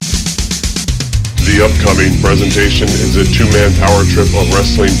The upcoming presentation is a two-man power trip of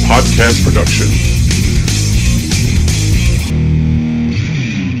wrestling podcast production.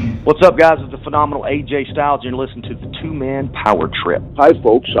 What's up, guys? It's the phenomenal AJ Styles, and you're listening to the Two-Man Power Trip. Hi,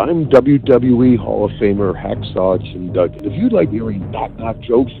 folks. I'm WWE Hall of Famer Hacksaw Jim Duggan. If you'd like hearing knock-knock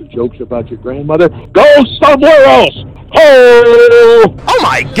jokes or jokes about your grandmother, go somewhere else! Oh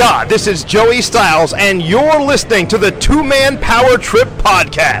my God, this is Joey Styles, and you're listening to the Two-Man Power Trip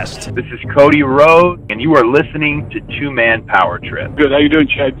Podcast. This is Cody Rhodes, and you are listening to Two-Man Power Trip. Good. How you doing,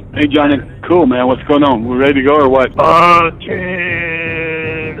 Chad? Hey, Johnny. Cool, man. What's going on? We ready to go or what?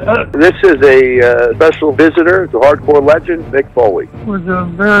 This is a special visitor, the hardcore legend, Mick Foley. It was a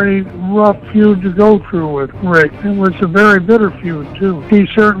very rough feud to go through with Rick. It was a very bitter feud, too. He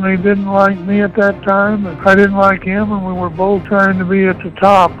certainly didn't like me at that time, and I didn't like him, and we were both trying to be at the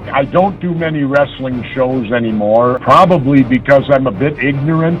top. I don't do many wrestling shows anymore, probably because I'm a bit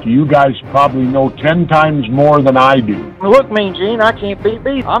ignorant. You guys probably know 10 times more than I do. Look, Mean Gene, I can't beat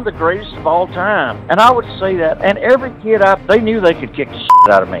me. I'm the greatest of all time. And I would say that. And every kid, they knew they could kick the shit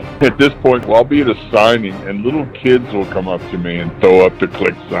out of me. At this point, I'll be at a signing, and little kids will come up to me and throw up the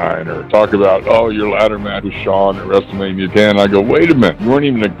click sign or talk about, oh, your ladder match with Shawn at WrestleMania 10. I go, wait a minute, you weren't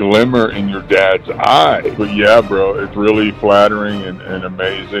even a glimmer in your dad's eye. But yeah, bro, it's really flattering and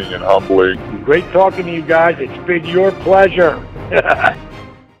amazing and humbling. Great talking to you guys. It's been your pleasure.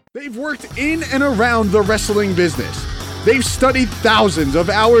 They've worked in and around the wrestling business. They've studied thousands of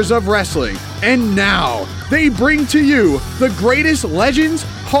hours of wrestling, and now they bring to you the greatest legends,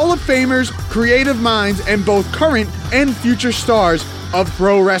 Hall of Famers, creative minds, and both current and future stars of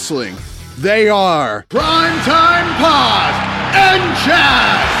pro wrestling. They are Primetime Paz and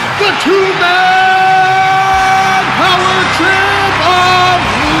Chad, the Two-Man Power Trip of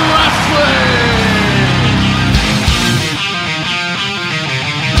Wrestling!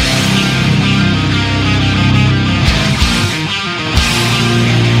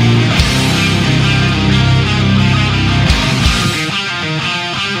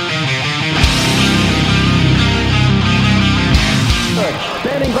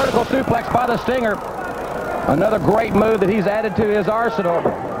 Vertical suplex by the Stinger. Another great move that he's added to his arsenal.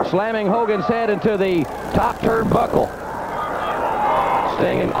 Slamming Hogan's head into the top turnbuckle.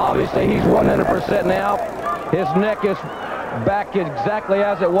 Sting, obviously, he's 100% now. His neck is back exactly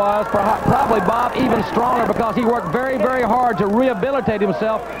as it was. Probably Bob even stronger because he worked very, very hard to rehabilitate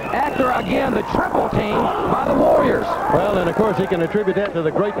himself after, again, the triple team by the Warriors. Well, and of course, he can attribute that to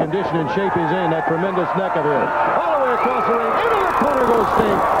the great condition and shape he's in, that tremendous neck of his. All the way across the ring, into the corner goes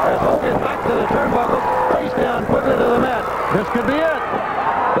Sting. As Hogan back to the turnbuckle, face down, puts it to the mat. This could be it.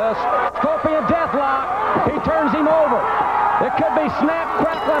 The Scorpion Deathlock. He turns him over. It could be snap,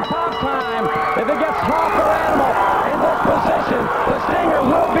 crackle, and pop time. If it gets Hawk or Animal in this position, the Stinger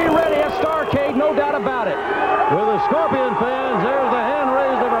will be ready at Starrcade, no doubt about it. With the Scorpion fans, there's the hand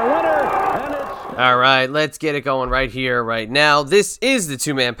raised of our winner, and it's... All right, let's get it going right here, right now. This is the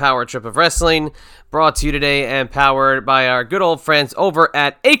Two-Man Power Trip of Wrestling, brought to you today and powered by our good old friends over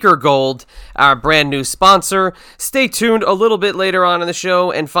at Acre Gold, our brand new sponsor. Stay tuned a little bit later on in the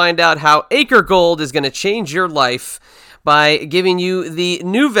show and find out how Acre Gold is going to change your life by giving you the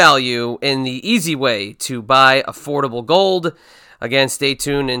new value and the easy way to buy affordable gold. Again, stay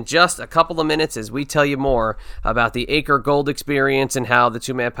tuned in just a couple of minutes as we tell you more about the Acre Gold experience and how the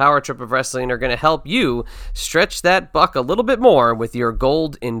Two-Man Power Trip of Wrestling are going to help you stretch that buck a little bit more with your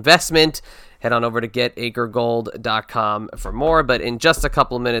gold investment. Head on over to getacregold.com for more, but in just a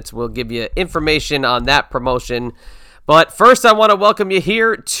couple of minutes, we'll give you information on that promotion. But first, I want to welcome you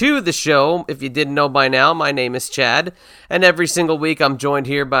here to the show. If you didn't know by now, my name is Chad, and every single week I'm joined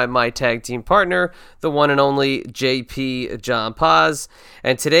here by my tag team partner, the one and only JP John Paz.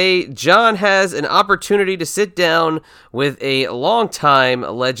 And today, John has an opportunity to sit down with a longtime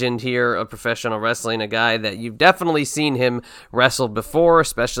legend here of professional wrestling, a guy that you've definitely seen him wrestle before,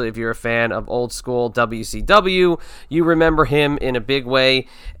 especially if you're a fan of old school WCW. You remember him in a big way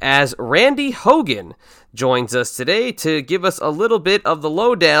as Randy Hogan. Joins us today to give us a little bit of the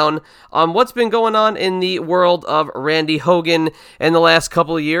lowdown on what's been going on in the world of Randy Hogan in the last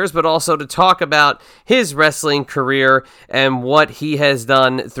couple of years, but also to talk about his wrestling career and what he has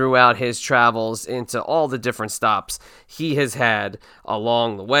done throughout his travels into all the different stops he has had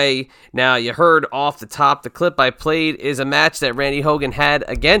along the way. Now, you heard off the top, the clip I played is a match that Randy Hogan had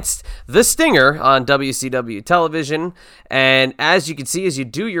against the Stinger on WCW television, and as you can see, as you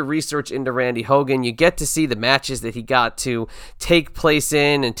do your research into Randy Hogan, you get to see the matches that he got to take place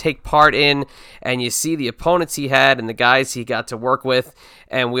in and take part in, and you see the opponents he had and the guys he got to work with,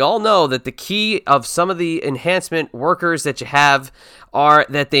 And we all know that the key of some of the enhancement workers that you have are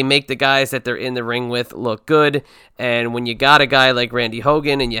that they make the guys that they're in the ring with look good. And when you got a guy like Randy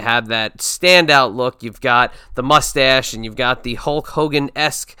Hogan and you have that standout look, you've got the mustache and you've got the Hulk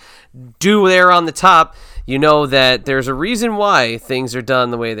Hogan-esque do there on the top, you know that there's a reason why things are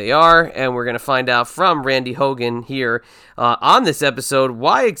done the way they are, and we're going to find out from Randy Hogan here on this episode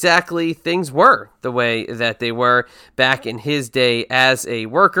why exactly things were the way that they were back in his day as a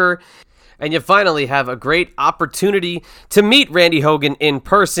worker. And you finally have a great opportunity to meet Randy Hogan in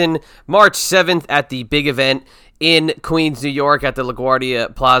person March 7th at the big event in Queens, New York at the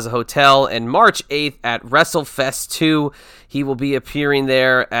LaGuardia Plaza Hotel, and March 8th at WrestleFest 2. He will be appearing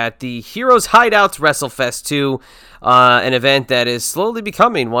there at the Heroes Hideouts WrestleFest 2, an event that is slowly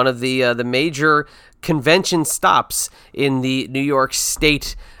becoming one of the major convention stops in the New York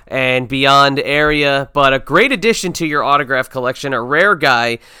State and beyond area, but a great addition to your autograph collection, a rare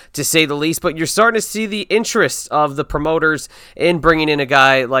guy to say the least, but you're starting to see the interest of the promoters in bringing in a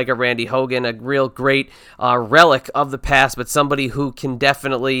guy like a Randy Hogan, a real great relic of the past, but somebody who can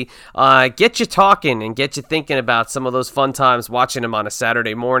definitely get you talking and get you thinking about some of those fun times watching him on a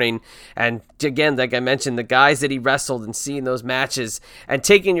Saturday morning. And again, like I mentioned, the guys that he wrestled and seeing those matches and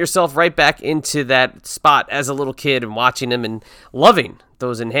taking yourself right back into that spot as a little kid and watching him and loving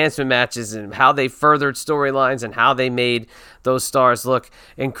those enhancement matches and how they furthered storylines and how they made those stars look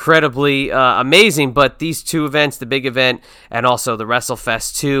incredibly amazing. But these two events, the big event and also the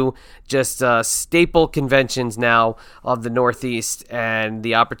WrestleFest 2, just staple conventions now of the Northeast, and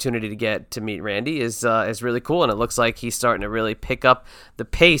the opportunity to get to meet Randy is really cool, and it looks like he's starting to really pick up the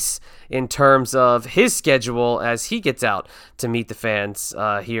pace in terms of his schedule as he gets out to meet the fans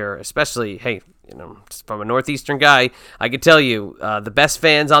here, especially, hey, you know, from a Northeastern guy, I can tell you the best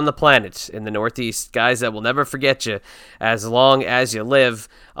fans on the planet in the Northeast, guys that will never forget you as long as you live.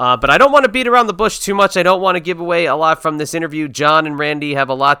 But I don't want to beat around the bush too much. I don't want to give away a lot from this interview. John and Randy have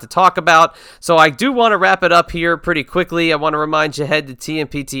a lot to talk about, so I do want to wrap it up here pretty quickly. I want to remind you, head to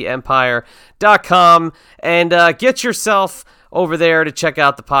tmptempire.com and get yourself over there to check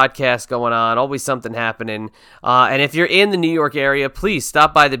out the podcast going on. Always something happening. And if you're in the New York area, please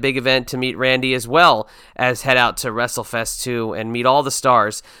stop by the big event to meet Randy, as well as head out to WrestleFest 2 and meet all the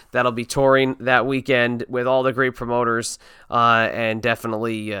stars that'll be touring that weekend with all the great promoters. And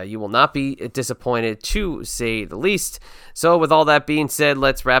definitely you will not be disappointed, to say the least. So with all that being said,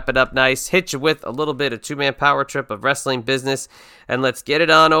 let's wrap it up nice. Hit you with a little bit of two-man power trip of wrestling business. And let's get it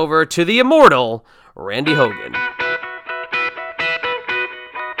on over to the immortal Randy Hogan.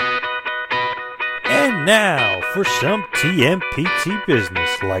 And now for some TMPT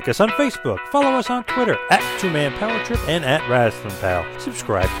business. Like us on Facebook, follow us on Twitter at 2Man Power Trip and at Wrestling Pal.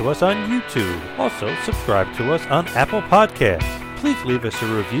 Subscribe to us on YouTube. Also, subscribe to us on Apple Podcasts. Please leave us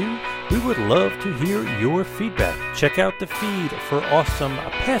a review. We would love to hear your feedback. Check out the feed for awesome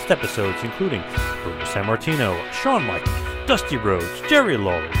past episodes, including Bruno Sammartino, Shawn Michaels, Dusty Rhodes, Jerry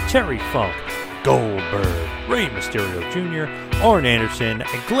Lawler, Terry Funk, Goldberg, Rey Mysterio Jr., Arn Anderson,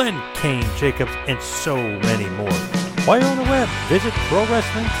 Glenn Kane Jacobs, and so many more. While you're on the web, visit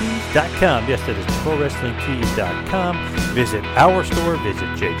ProWrestlingTees.com. Yes, that is ProWrestlingTees.com. Visit our store, visit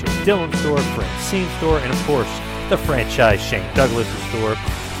JJ Dillon's store, Francine's store, and of course, the franchise Shane Douglas' store.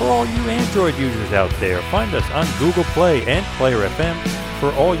 For all you Android users out there, find us on Google Play and Player FM.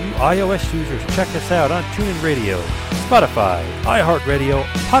 For all you iOS users, check us out on TuneIn Radio, Spotify, iHeartRadio,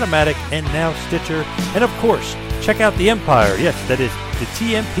 Podomatic, and now Stitcher. And of course, check out the Empire. Yes, that is the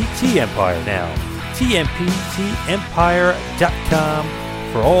TMPT Empire now. TMPTEmpire.com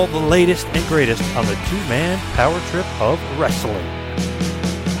for all the latest and greatest on the two-man power trip of wrestling.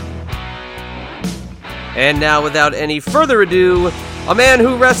 And now, without any further ado, a man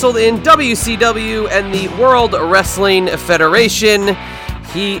who wrestled in WCW and the World Wrestling Federation.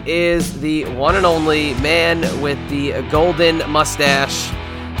 He is the one and only man with the golden mustache,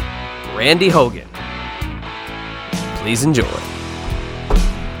 Randy Hogan. Please enjoy.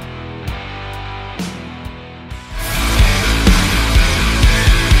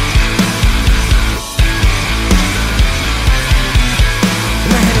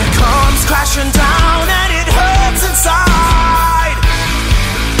 Crashing down and it hurts inside.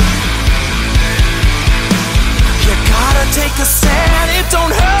 You gotta take a stand, it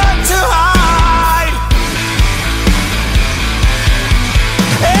don't hurt to hide.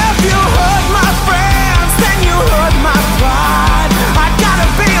 If you hurt my friends, then you hurt my pride.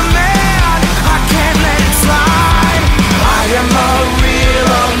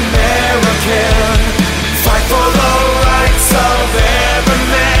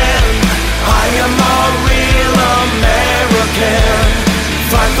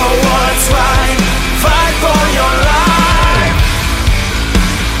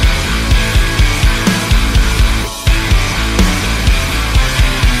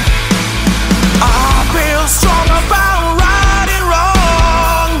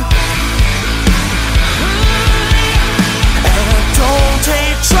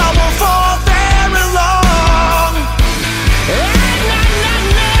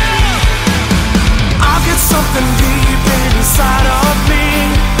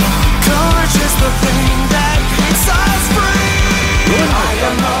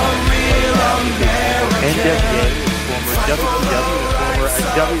 NWA, former WCW, former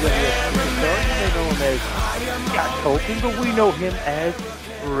WWF superstar. You may know him as Scott Colton, but we know him as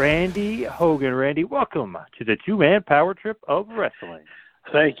Randy Hogan. Randy, welcome to the two-man power trip of wrestling.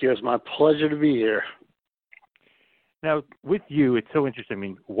 Thank you. It's my pleasure to be here. Now, with you, it's so interesting. I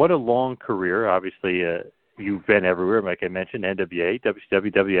mean, what a long career. Obviously, you've been everywhere, like I mentioned, NWA,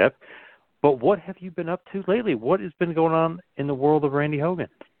 WCW, WWF. But what have you been up to lately? What has been going on in the world of Randy Hogan?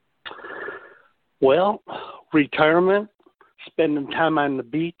 Well, retirement, spending time on the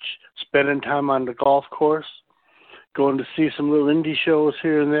beach, spending time on the golf course, going to see some little indie shows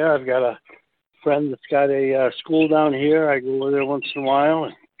here and there. I've got a friend that's got a school down here. I go over there once in a while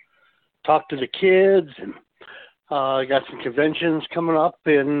and talk to the kids. And I got some conventions coming up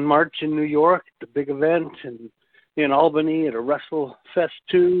in March in New York, the big event, and in Albany at a Wrestle Fest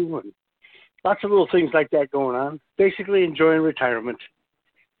 2, and lots of little things like that going on. Basically enjoying retirement.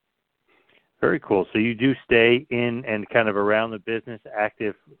 Very cool. So you do stay in and kind of around the business,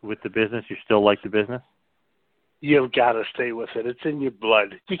 active with the business. You still like the business? You've got to stay with it. It's in your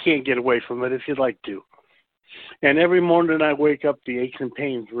blood. You can't get away from it if you'd like to. And every morning I wake up, the aches and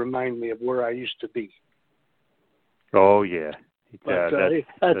pains remind me of where I used to be. Oh, yeah. But,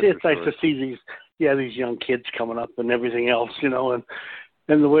 it's nice to see these young kids coming up and everything else,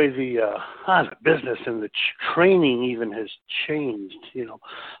 and the way the business and the training even has changed,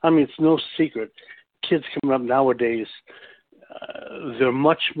 I mean, it's no secret. Kids coming up nowadays, they're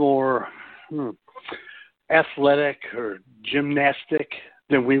much more athletic or gymnastic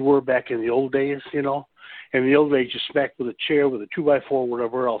than we were back in the old days, In the old days, you smacked with a chair, with a 2x4,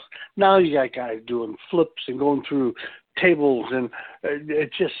 whatever else. Now you got guys doing flips and going through tables, and it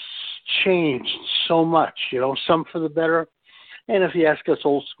just changed so much, some for the better. And if you ask us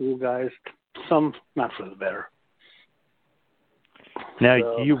old school guys, some not for the better. Now,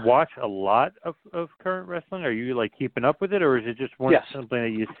 do you watch a lot of current wrestling? Are you, keeping up with it, or is it just something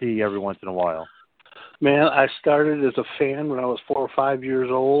that you see every once in a while? Man, I started as a fan when I was 4 or 5 years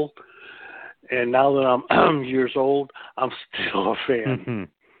old, and now that I'm years old, I'm still a fan. Mm-hmm.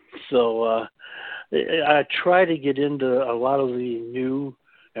 So I try to get into a lot of the new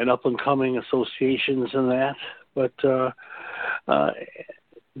and up-and-coming associations and that, but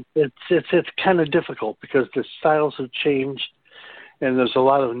it's kind of difficult because the styles have changed, and there's a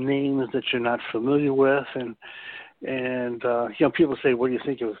lot of names that you're not familiar with, and people say, what do you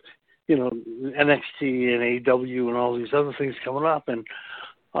think of NXT and AEW and all these other things coming up? And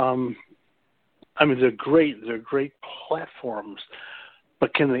I mean, they're great platforms,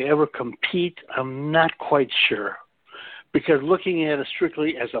 but can they ever compete? I'm not quite sure, because looking at it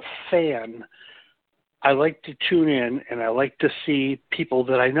strictly as a fan, I like to tune in and I like to see people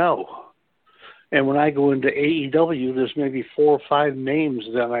that I know. And when I go into AEW, there's maybe 4 or 5 names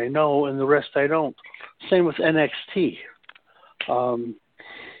that I know and the rest I don't. Same with NXT.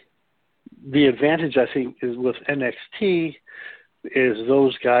 The advantage, I think, is with NXT is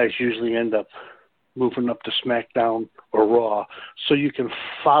those guys usually end up moving up to SmackDown or Raw, so you can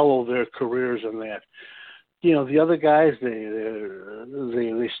follow their careers in that. The other guys,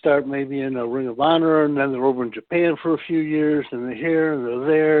 they start maybe in a Ring of Honor, and then they're over in Japan for a few years, and they're here and they're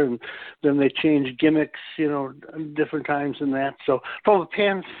there, and then they change gimmicks, different times in that. So from a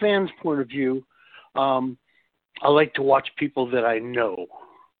fan's point of view, I like to watch people that I know.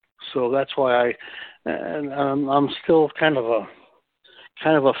 So that's why I'm still kind of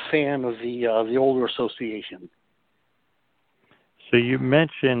a fan of the older association. So you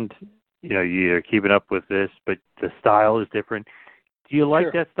mentioned, you're keeping up with this, but the style is different. Do you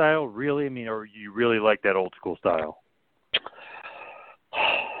like that style, really? I mean, or you really like that old school style?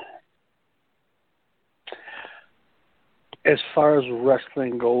 As far as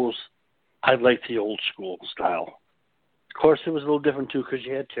wrestling goes, I like the old school style. Of course, it was a little different, too, because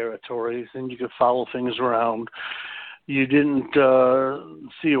you had territories and you could follow things around. You didn't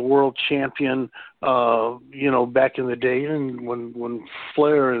see a world champion, back in the day, and when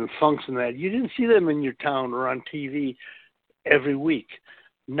Flair and Funks and that, you didn't see them in your town or on TV every week.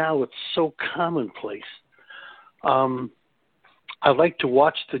 Now it's so commonplace. I like to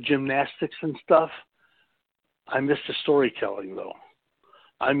watch the gymnastics and stuff. I miss the storytelling, though.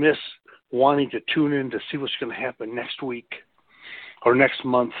 I miss wanting to tune in to see what's going to happen next week or next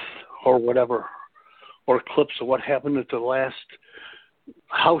month or whatever, or clips of what happened at the last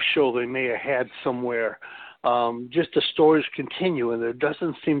house show they may have had somewhere. Just the stories continue, and there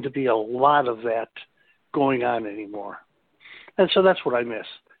doesn't seem to be a lot of that going on anymore. And so that's what I miss.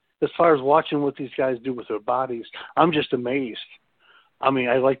 As far as watching what these guys do with their bodies, I'm just amazed. I mean,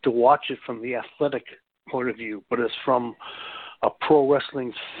 I like to watch it from the athletic point of view, but as from a pro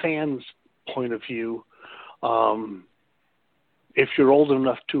wrestling fan's point of view, If you're old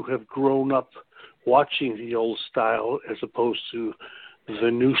enough to have grown up watching the old style as opposed to the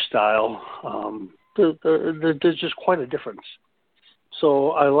new style, there's just quite a difference.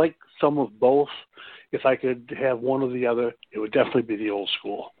 So I like some of both. If I could have one or the other, it would definitely be the old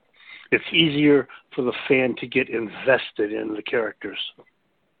school. It's easier for the fan to get invested in the characters.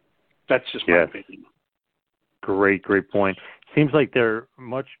 That's just my opinion. Great point. Seems like they're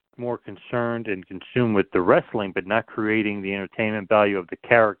much more concerned and consumed with the wrestling, but not creating the entertainment value of the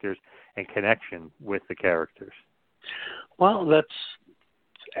characters and connection with the characters. Well, that's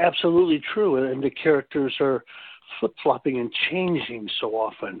absolutely true, and the characters are flip-flopping and changing so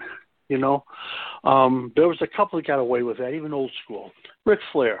often. You know, there was a couple that got away with that, even old school. Ric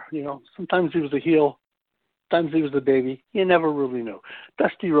Flair, you know, sometimes he was a heel, sometimes he was the baby. You never really knew.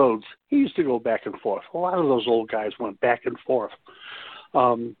 Dusty Rhodes, he used to go back and forth. A lot of those old guys went back and forth.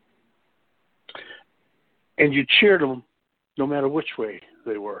 And you cheered them no matter which way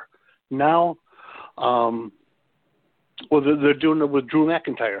they were. Now, they're doing it with Drew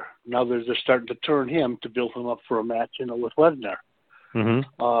McIntyre. Now they're starting to turn him to build him up for a match, you know, with Lesnar.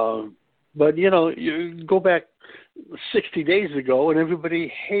 Mm-hmm. But, you know, you go back 60 days ago and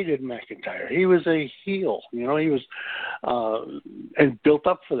everybody hated McIntyre. He was a heel, you know, he was and built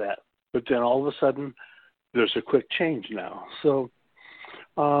up for that. But then all of a sudden there's a quick change now. So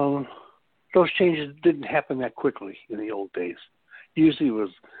those changes didn't happen that quickly in the old days. Usually it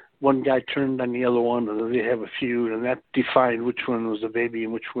was one guy turned on the other one, and then they have a feud, and that defined which one was the baby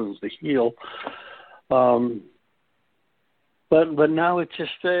and which one was the heel. But now it's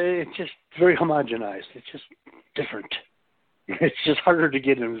just very homogenized. It's just different. It's just harder to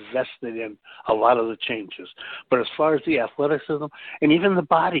get invested in a lot of the changes. But as far as the athleticism and even the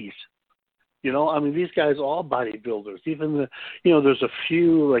bodies, you know, I mean, these guys are all bodybuilders. Even the, you know, there's a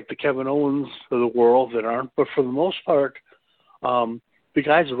few like the Kevin Owens of the world that aren't, but for the most part, the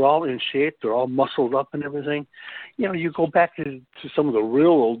guys are all in shape. They're all muscled up and everything. You know, you go back to some of the real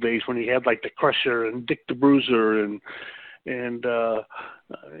old days when you had like the Crusher and Dick the Bruiser and even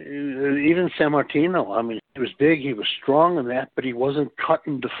San Martino. I mean, he was big, he was strong in that, but he wasn't cut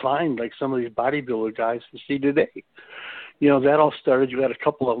and defined like some of these bodybuilder guys you see today. You know, that all started, you had a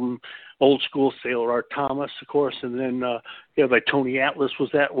couple of them, old school, Sailor Art Thomas, of course, and then you know, like Tony Atlas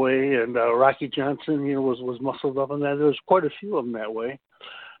was that way, and Rocky Johnson, you know, was muscled up in that. There was quite a few of them that way.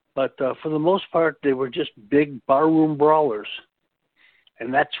 But for the most part, they were just big barroom brawlers.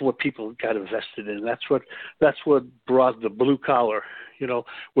 And that's what people got invested in. That's what brought the blue collar, you know,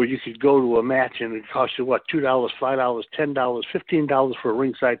 where you could go to a match and it cost you, what, $2, $5, $10, $15 for a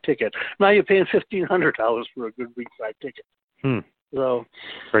ringside ticket. Now you're paying $1,500 for a good ringside ticket. So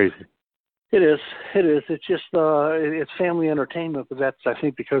crazy. It is. It's just it's family entertainment, but that's, I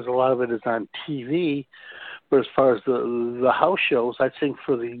think, because a lot of it is on TV. But as far as the house shows, I think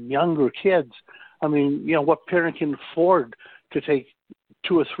for the younger kids, I mean, you know, what parent can afford to take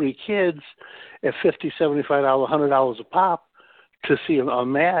 2 or 3 kids at $50, $75, $100 a pop to see a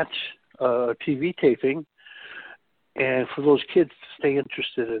match, a TV taping, and for those kids to stay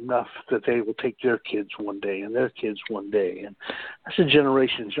interested enough that they will take their kids one day and their kids one day. And that's a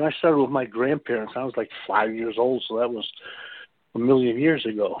generation. You know, I started with my grandparents. I was like 5 years old, so that was a million years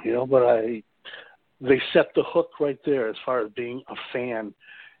ago, you know, but they set the hook right there as far as being a fan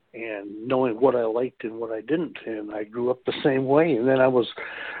and knowing what I liked and what I didn't. And I grew up the same way. And then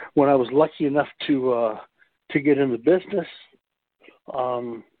when I was lucky enough to get in the business,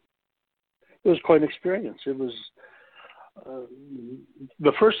 it was quite an experience. It was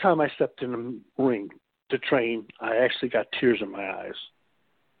the first time I stepped in the ring to train, I actually got tears in my eyes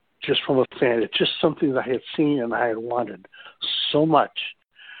just from a fan. It's just something that I had seen and I had wanted so much.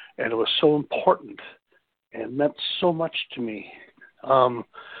 And it was so important and meant so much to me.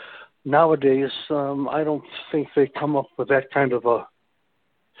 Nowadays, I don't think they come up with that kind of a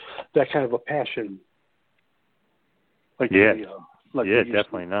passion. Like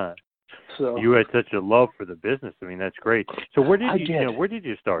definitely not. So you had such a love for the business. I mean, that's great. So where did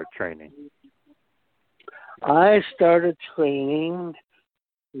you start training? I started training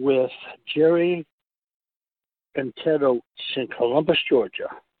with Jerry and Ted Oates in Columbus, Georgia.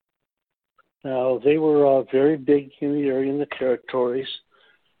 Now, they were very big in the area, in the territories.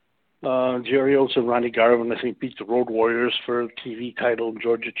 Jerry Oates and Ronnie Garvin, I think, beat the Road Warriors for a TV title in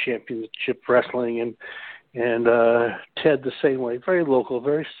Georgia Championship Wrestling, and Ted the same way. Very local,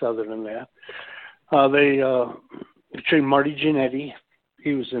 very southern in that. They trained Marty Jannetty.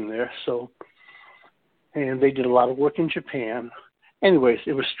 He was in there. And they did a lot of work in Japan. Anyways,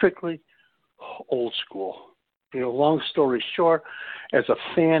 it was strictly old school. long story short, as a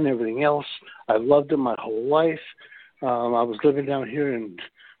fan, everything else, I loved him my whole life. I was living down here,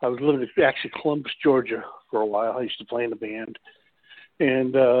 I was living in actually Columbus, Georgia for a while. I used to play in a band.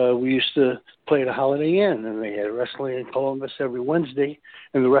 And we used to play at a Holiday Inn, and they had wrestling in Columbus every Wednesday,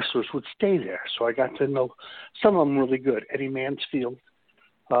 and the wrestlers would stay there. So I got to know some of them really good. Eddie Mansfield,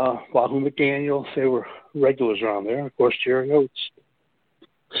 Wahoo McDaniel, they were regulars around there. Of course, Jerry Oates.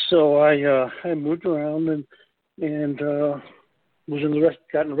 So I moved around and was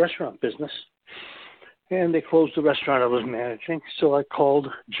got in the restaurant business. And they closed the restaurant I was managing. So I called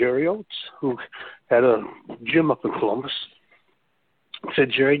Jerry Oates, who had a gym up in Columbus. I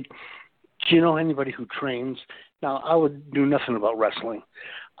said, Jerry, do you know anybody who trains? Now, I would do nothing about wrestling.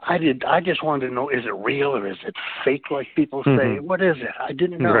 I just wanted to know, is it real or is it fake, like people say? What is it? I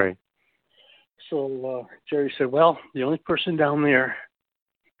didn't know. Right. So Jerry said, well, the only person down there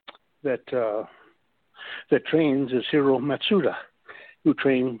that trains is Hiro Matsuda, who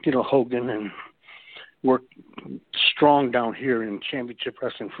trained, Hogan and worked strong down here in championship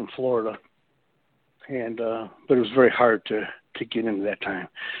wrestling from Florida. And but it was very hard to get into that time.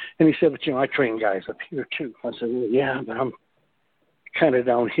 And he said, but I train guys up here too. I said, well, yeah, but I'm kind of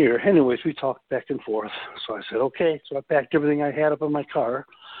down here. Anyways, we talked back and forth. So I said, okay. So I packed everything I had up in my car.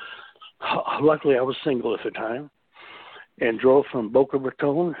 Luckily, I was single at the time, and drove from Boca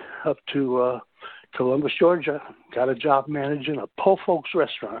Raton up to Columbus, Georgia. Got a job managing a Po Folks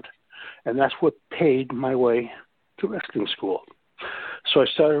restaurant, and that's what paid my way to wrestling school. So I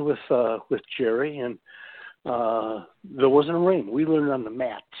started with Jerry, and there wasn't a ring. We learned on the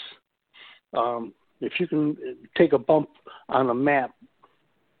mats. If you can take a bump on a mat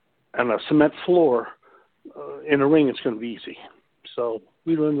on a cement floor in a ring, it's going to be easy. So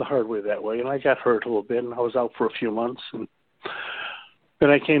we learned the hard way that way, and I got hurt a little bit, and I was out for a few months. And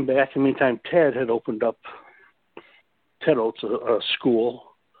then I came back, and meantime, Ted had opened up Ted Oates, a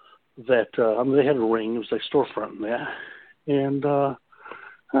school that they had a ring. It was like storefront in there. And I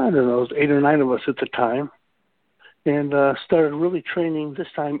don't know, it was 8 or 9 of us at the time, and started really training this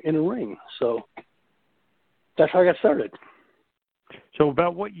time in a ring. So that's how I got started. So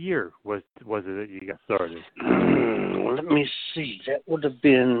about what year was it that you got started? Let me see. That would have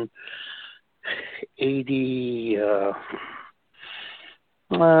been 80.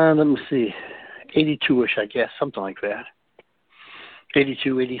 Let me see, 82-ish, I guess, something like that.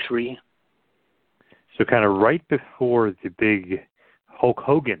 82, 83. So kind of right before the big Hulk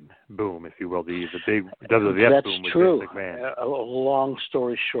Hogan boom, if you will, the big WWF boom with Vince McMahon. That's true. A long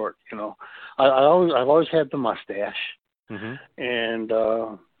story short, I've always had the mustache and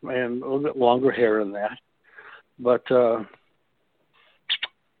a little bit longer hair than that. But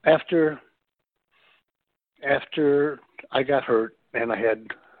after I got hurt, and I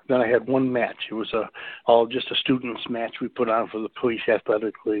had one match. It was just a students match we put on for the Police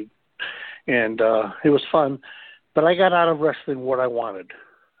Athletic League. And it was fun, but I got out of wrestling what I wanted.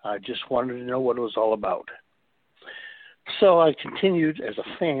 I just wanted to know what it was all about. So I continued as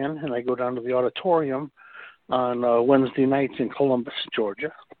a fan, and I go down to the auditorium on Wednesday nights in Columbus,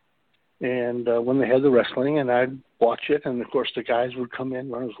 Georgia. And when they had the wrestling, and I'd watch it, and of course the guys would come in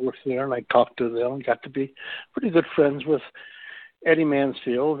when I was working there, and I'd talk to them, and got to be pretty good friends with Eddie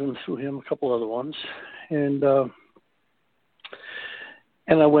Mansfield, and through him a couple other ones. And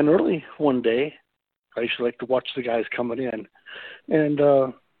I went early one day. I used to like to watch the guys coming in. And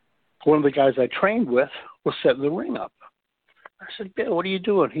one of the guys I trained with was setting the ring up. I said, Bill, what are you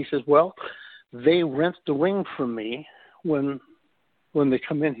doing? He says, well, they rent the ring from me when they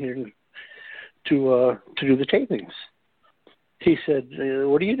come in here to do the tapings. He said,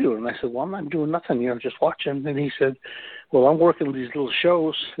 what are you doing? And I said, well, I'm not doing nothing, just watching. And he said, well, I'm working these little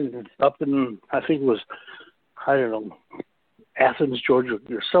shows up in, I think it was, I don't know, Athens, Georgia,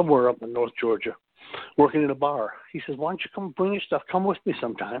 or somewhere up in North Georgia, working in a bar. He says, why don't you come bring your stuff? Come with me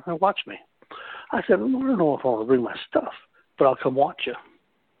sometime and watch me. I said, I don't know if I want to bring my stuff, but I'll come watch you.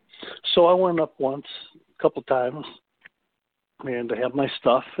 So I went up once, a couple times, and I had my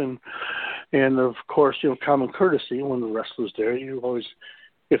stuff. And of course, common courtesy when the wrestler's there, you always,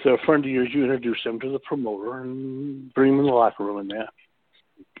 if they're a friend of yours, you introduce them to the promoter and bring them in the locker room and that.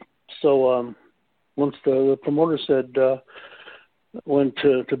 So once the promoter said, went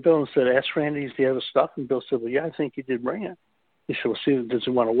to Bill and said, ask Randy, do you have his stuff? And Bill said, well, yeah, I think he did bring it. He said, well, see, does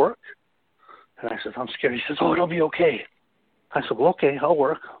he want to work? And I said, I'm scared. He says, oh, it'll be okay. I said, well, okay, I'll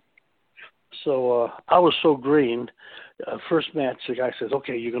work. So I was so green. First match, the guy says,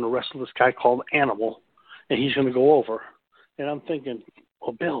 okay, you're going to wrestle this guy called Animal, and he's going to go over. And I'm thinking,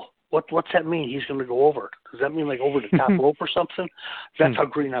 well, Bill, what's that mean? He's going to go over. Does that mean like over the top rope or something? That's how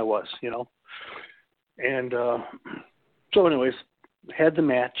green I was, And so anyways, had the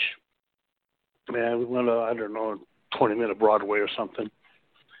match. And we went, I don't know, 20-minute Broadway or something.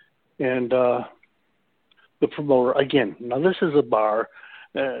 And the promoter, again, now this is a bar.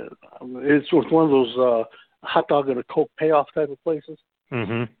 It's one of those hot dog and a Coke payoff type of places.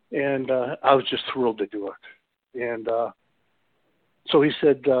 Mm-hmm. And I was just thrilled to do it. And so he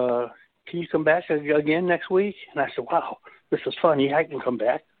said, can you come back again next week? And I said, wow, this is fun. Yeah, I can come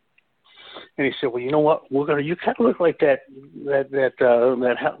back. And he said, well, you know what? You kind of look like that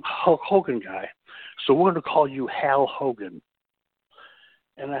Hulk Hogan guy. So we're going to call you Hal Hogan.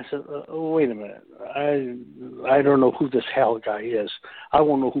 And I said, wait a minute. I don't know who this Hal guy is. I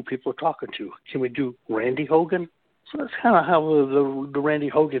won't know who people are talking to. Can we do Randy Hogan? So that's kind of how the Randy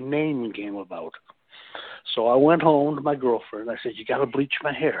Hogan name came about. So I went home to my girlfriend. I said, you got to bleach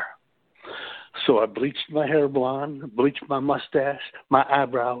my hair. So I bleached my hair blonde, bleached my mustache, my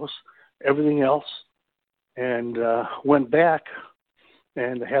eyebrows, everything else, and went back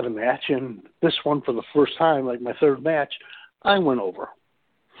and had a match. And this one, for the first time, like my third match, I went over.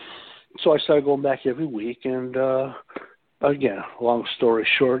 So I started going back every week. And again, long story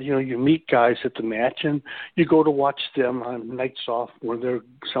short, you meet guys at the match, and you go to watch them on nights off where they're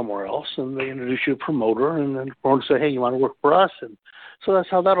somewhere else, and they introduce you to a promoter, and then go and say, hey, you want to work for us? And so that's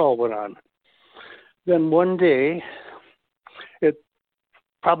how that all went on. Then one day, it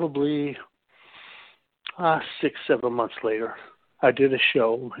probably 6-7 months later, I did a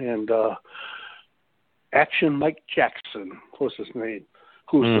show, and Action Mike Jackson was his name,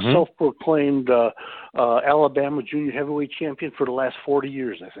 who's the self-proclaimed Alabama junior heavyweight champion for the last 40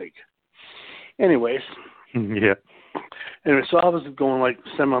 years, I think. Anyways. Yeah. Anyway, so I was going like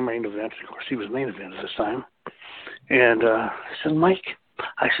semi-main event. Of course, he was main event at this time. And I said, Mike,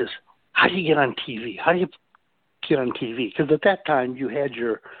 I says, how do you get on TV? How do you get on TV? Because at that time, you had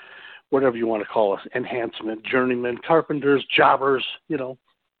your, whatever you want to call us, enhancement, journeyman, carpenters, jobbers,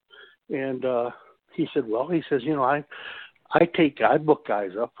 And he said, well, I book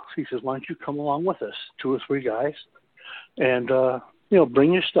guys up. He says, why don't you come along with us, 2 or 3 guys, and,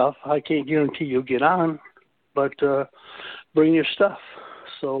 bring your stuff. I can't guarantee you'll get on, but bring your stuff.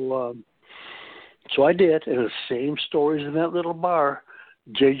 So I did, and the same stories in that little bar.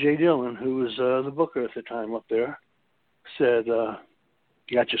 J.J. Dillon, who was the booker at the time up there, said,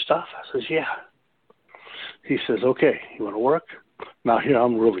 you got your stuff? I says, yeah. He says, okay, you want to work? Now here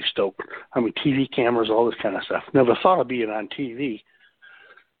I'm really stoked. I mean, TV cameras, all this kind of stuff. Never thought of being on TV.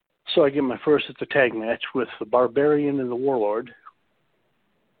 So I get my first at the tag match with the Barbarian and the Warlord.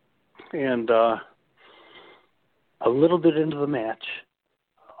 And a little bit into the match,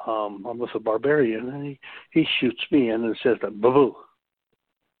 I'm with the Barbarian, and he shoots me in and says, boo-boo.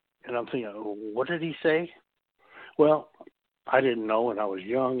 And I'm thinking, what did he say? Well, I didn't know, and I was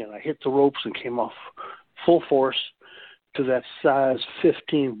young, and I hit the ropes and came off full force to that size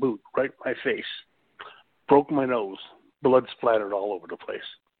 15 boot right in my face. Broke my nose. Blood splattered all over the place.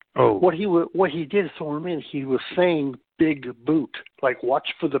 Oh. What he did throw him in, he was saying big boot, like watch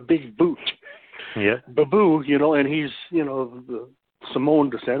for the big boot. Yeah. Baboo, and he's, the Samoan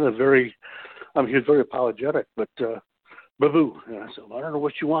descent, he was very apologetic, but Baboo. And I said, well, I don't know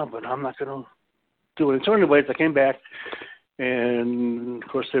what you want, but I'm not going to do it. So anyways, I came back, and of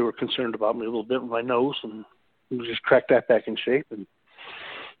course they were concerned about me a little bit with my nose, and we just cracked that back in shape. And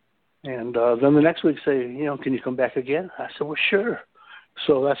then the next week say, can you come back again? I said, well, sure.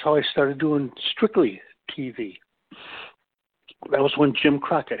 So that's how I started doing strictly TV. That was when Jim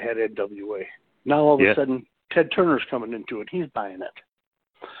Crockett had NWA. Now all of a sudden, Ted Turner's coming into it. He's buying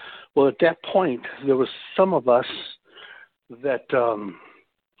it. Well, at that point, there was some of us that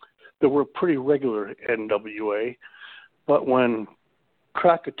were pretty regular NWA, but when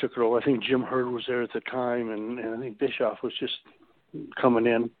Crockett took it over, I think Jim Herd was there at the time, and I think Bischoff was just coming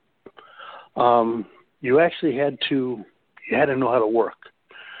in. You actually had to know how to work.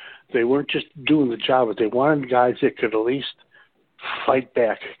 They weren't just doing the job, but they wanted guys that could at least fight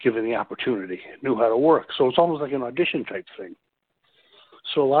back given the opportunity, knew how to work. So it's almost like an audition type thing.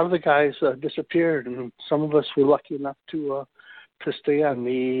 So a lot of the guys disappeared, and some of us were lucky enough to stay on.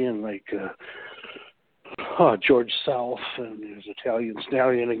 Me and George South, and there's Italian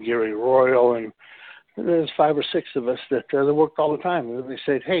Stallion and Gary Royal, and there's 5 or 6 of us that worked all the time. And they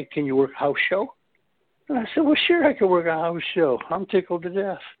said, hey, can you work a house show? And I said, well, sure, I can work a house show. I'm tickled to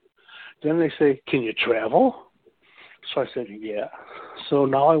death. Then they say, can you travel? So I said, yeah. So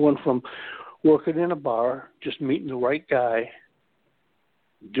now I went from working in a bar, just meeting the right guy,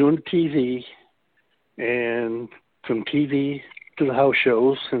 doing TV, and from TV to the house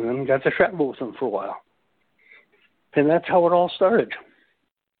shows, and then got to travel with them for a while. And that's how it all started.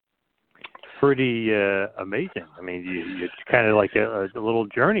 pretty amazing. I mean, it's kind of like a little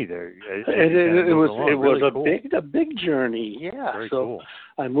journey there. It was really a cool. big journey. Yeah. Very so cool.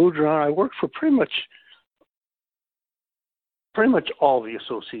 I moved around. I worked for pretty much all the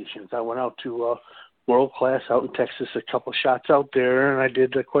associations. I went out to World Class out in Texas, a couple shots out there, and I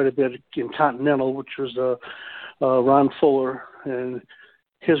did quite a bit in Continental, which was Ron Fuller and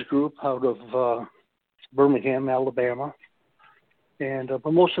his group out of Birmingham, Alabama. And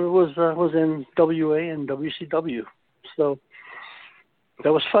but most of it was in WA and WCW. So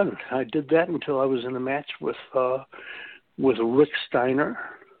that was fun. I did that until I was in a match with Rick Steiner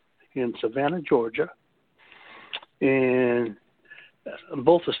in Savannah, Georgia. And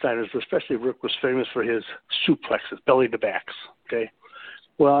both the Steiners, especially Rick, was famous for his suplexes, belly to backs. Okay.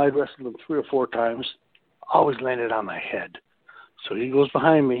 Well, I wrestled him 3 or 4 times, always landed on my head. So he goes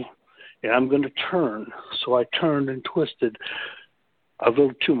behind me, and I'm going to turn. So I turned and twisted a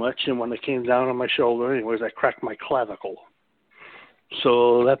little too much, and when I came down on my shoulder, anyways, I cracked my clavicle.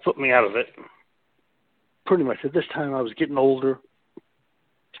 So that put me out of it. Pretty much at this time, I was getting older.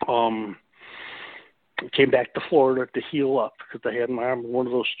 Came back to Florida to heal up because I had my arm one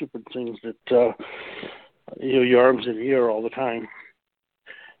of those stupid things that your arm's in the air all the time,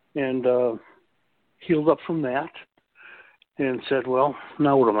 and healed up from that, and said, well,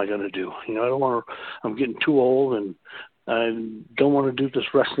 now what am I going to do? I don't want to. I'm getting too old, and I don't want to do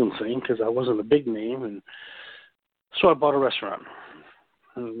this wrestling thing because I wasn't a big name, and so I bought a restaurant,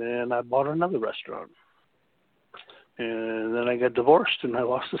 and then I bought another restaurant, and then I got divorced, and I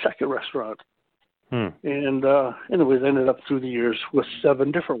lost the second restaurant. And anyways, I ended up through the years with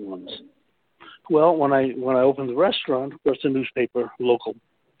 7 different ones. Well, when I opened the restaurant, of course, the newspaper local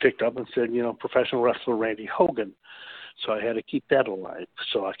picked up and said, professional wrestler Randy Hogan. So I had to keep that alive.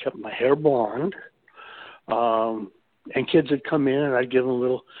 So I kept my hair blonde. And kids would come in, and I'd give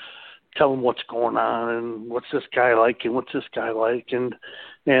them tell them what's going on and what's this guy like and what's this guy like, and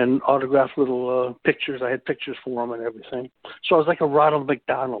autograph little pictures. I had pictures for them and everything. So I was like a Ronald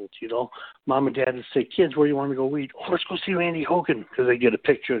McDonald, Mom and Dad would say, kids, where do you want to go eat? Oh, let's go see Randy Hogan, because they get a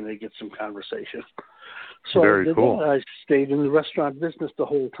picture and they get some conversation. So very cool. I stayed in the restaurant business the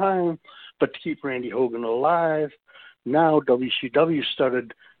whole time, but to keep Randy Hogan alive, now WCW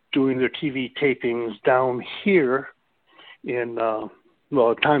started doing their TV tapings down here in at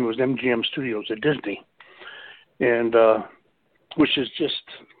the time it was MGM Studios at Disney, and which is just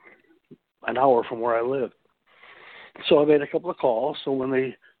an hour from where I live. So I made a couple of calls. So when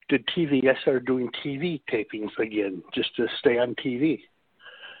they did TV, I started doing TV tapings again, just to stay on TV,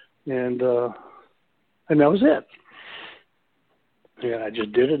 and that was it. Yeah, I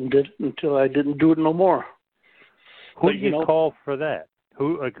just did it until I didn't do it no more. Who do you call for that?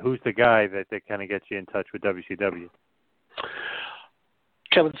 Who's the guy that kind of gets you in touch with WCW?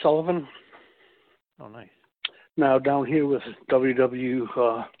 Kevin Sullivan. Oh, nice. Now down here with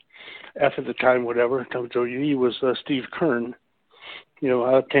WWF at the time, whatever, WWE was Steve Kern,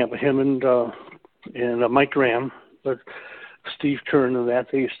 out of Tampa. Him and Mike Graham, but Steve Kern and that,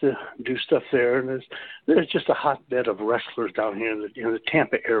 they used to do stuff there. And there's just a hotbed of wrestlers down here in the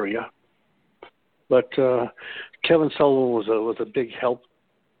Tampa area. But Kevin Sullivan was a big help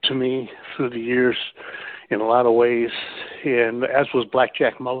to me through the years in a lot of ways, and as was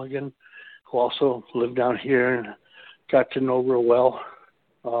Blackjack Mulligan, who also lived down here and got to know real well.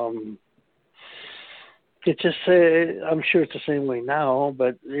 I'm sure it's the same way now,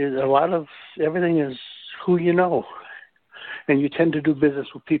 but a lot of everything is who you know, and you tend to do business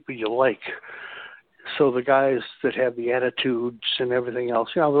with people you like. So the guys that have the attitudes and everything else,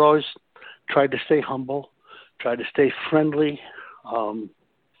 I've always tried to stay humble, tried to stay friendly.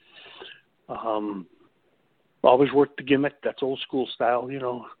 Always worked the gimmick. That's old school style,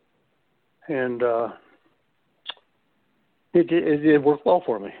 and it worked well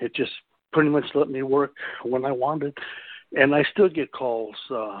for me. It just pretty much let me work when I wanted, and I still get calls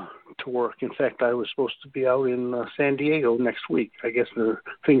to work. In fact, I was supposed to be out in San Diego next week. I guess the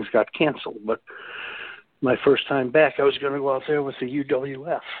things got canceled, but my first time back, I was going to go out there with the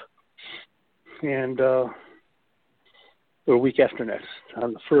UWF, and a week after next,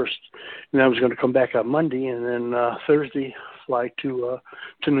 on the 1st. And I was going to come back on Monday, and then Thursday fly to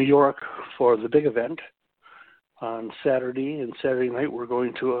New York for the big event on Saturday. And Saturday night we're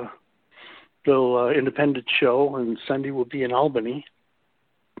going to a little independent show, and Sunday we'll be in Albany,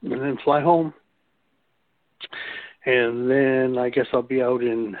 and then fly home. And then I guess I'll be out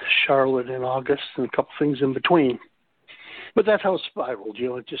in Charlotte in August, and a couple things in between. But that's how it spiraled.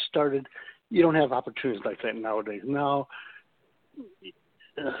 It just started. You don't have opportunities like that nowadays. Now,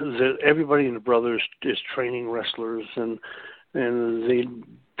 everybody in the Brothers is training wrestlers, and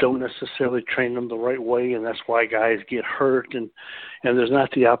don't necessarily train them the right way, and that's why guys get hurt, and there's not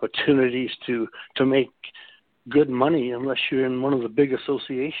the opportunities to make good money unless you're in one of the big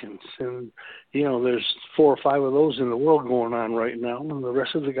associations. And, you know, there's 4 or 5 of those in the world going on right now, and the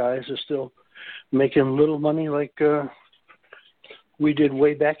rest of the guys are still making little money like we did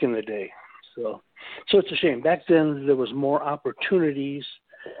way back in the day. So it's a shame. Back then there was more opportunities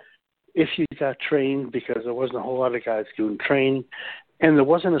if you got trained, because there wasn't a whole lot of guys doing training, and there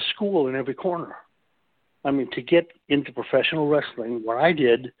wasn't a school in every corner. I mean, to get into professional wrestling, what I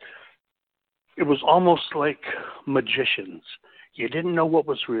did, it was almost like magicians. You didn't know what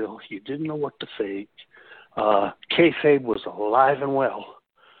was real. You didn't know what to fake. Kayfabe was alive and well,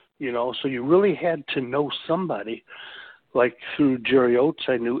 you know, so you really had to know somebody. Like through Jerry Oates,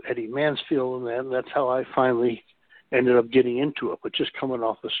 I knew Eddie Mansfield, and that's how I finally ended up getting into it. But just coming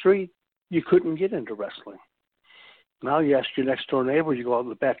off the street, you couldn't get into wrestling. Now you ask your next door neighbor, you go out in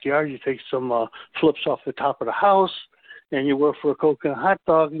the backyard, you take some flips off the top of the house, and you work for a Coke and a hot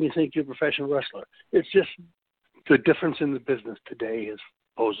dog, and you think you're a professional wrestler. It's just the difference in the business today is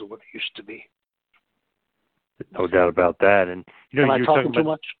opposed to what it used to be. No doubt about that. And you know, Am I talking too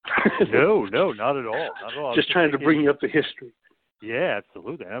much? No, not at all. Not at all. Just trying to bring you up the history. Yeah,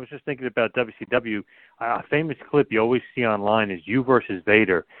 absolutely. I was just thinking about WCW. A famous clip you always see online is you versus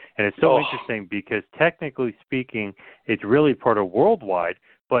Vader. And it's so interesting because technically speaking, it's really part of Worldwide,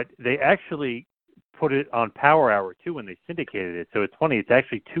 but they actually put it on Power Hour too when they syndicated it. So it's funny. It's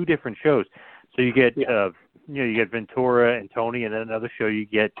actually 2 different shows. So you get, you get Ventura and Tony, and then another show you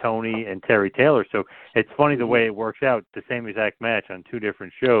get Tony and Terry Taylor. So it's funny the way it works out, the same exact match on 2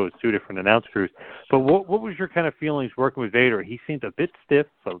 different shows, 2 different announce crews. But what was your kind of feelings working with Vader? He seemed a bit stiff,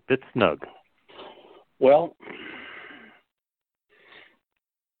 a bit snug. Well,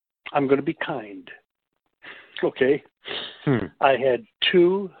 I'm going to be kind. Okay. I had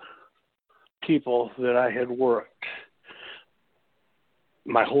 2 people that I had worked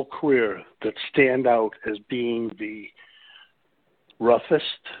my whole career that stand out as being the roughest,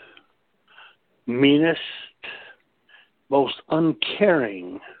 meanest, most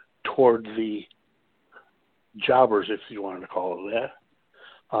uncaring toward the jobbers, if you wanted to call it that.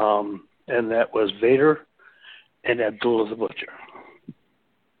 And that was Vader and Abdullah the Butcher.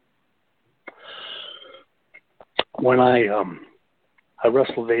 When I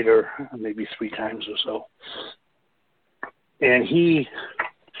wrestled Vader maybe 3 times or so, and they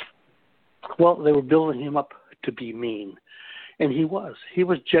were building him up to be mean. And he was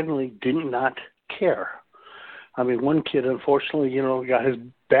generally did not care. I mean, one kid, unfortunately, got his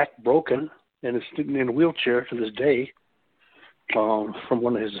back broken and is sitting in a wheelchair to this day from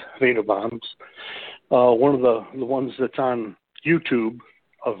one of his Vader bombs. One of the ones that's on YouTube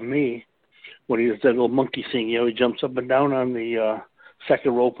of me, when he does that little monkey thing, he jumps up and down on the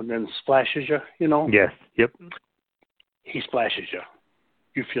second rope and then splashes you, Yes, yep. He splashes you.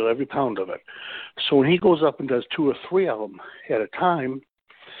 You feel every pound of it. So when he goes up and does 2 or 3 of them at a time,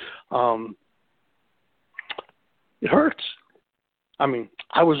 it hurts. I mean,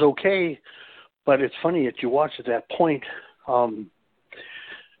 I was okay, but it's funny that you watch at that point. The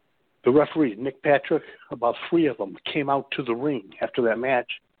referee, Nick Patrick, about 3 of them came out to the ring after that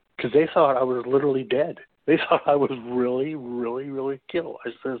match because they thought I was literally dead. They thought I was really, really, really killed. I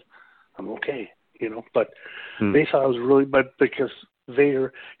said, I'm okay, but they thought I was really, but because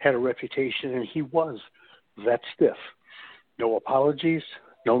Vader had a reputation and he was that stiff. No apologies,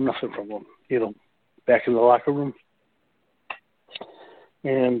 no nothing from him, back in the locker room.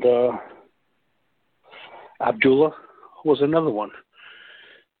 And Abdullah was another one.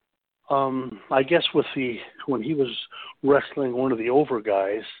 I guess when he was wrestling one of the over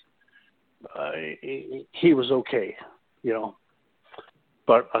guys, he was okay,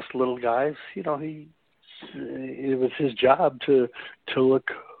 But us little guys, it was his job to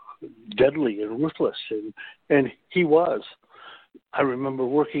look deadly and ruthless, and he was. I remember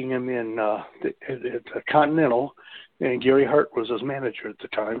working him in at Continental, and Gary Hart was his manager at the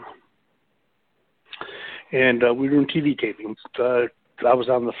time. And we were doing TV tapings. I was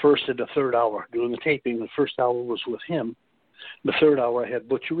on the first and the third hour doing the taping. The first hour was with him. The third hour I had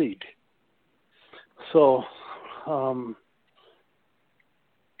Butch Reed. So, and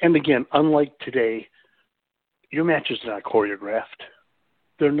again, unlike today, your matches are not choreographed.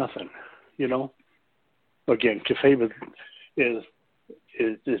 They're nothing, Again, kayfabe is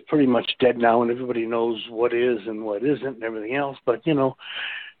pretty much dead now, and everybody knows what is and what isn't and everything else. But, you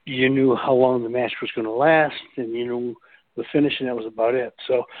knew how long the match was going to last, and you knew the finish, and that was about it.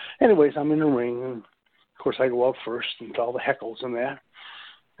 So, anyways, I'm in the ring, and, of course, I go out first and all the heckles and that.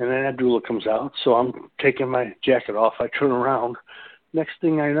 And then Abdullah comes out, so I'm taking my jacket off. I turn around, Next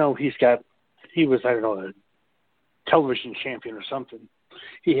thing I know, he was, I don't know, a television champion or something.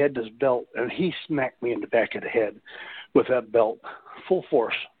 He had this belt, and he smacked me in the back of the head with that belt, full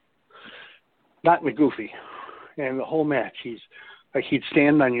force. Knocked me goofy. And the whole match, he'd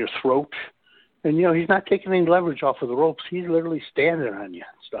stand on your throat. And, he's not taking any leverage off of the ropes. He's literally standing on you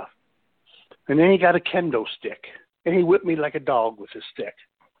and stuff. And then he got a kendo stick. And he whipped me like a dog with his stick.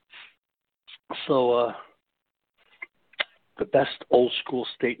 So, the best old school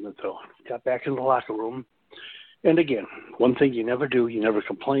statement, though. Got back in the locker room. And again, one thing you never do, you never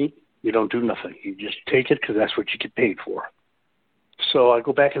complain. You don't do nothing. You just take it because that's what you get paid for. So I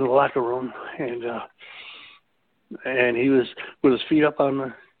go back in the locker room, and he was with his feet up on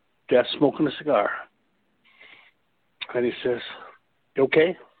the desk smoking a cigar. And he says, "You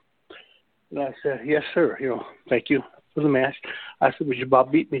okay?" And I said, "Yes, sir. Thank you for the match." I said, "Would you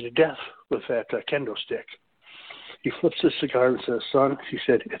about beat me to death with that kendo stick?" He flips his cigar and says, "Son," he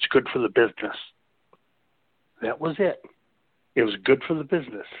said, "it's good for the business." That was it. It was good for the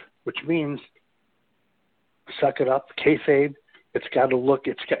business, which means suck it up, kayfabe. It's got to look.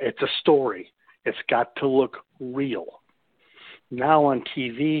 It's a story. It's got to look real. Now on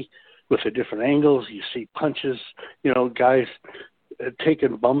TV, with the different angles, you see punches. Guys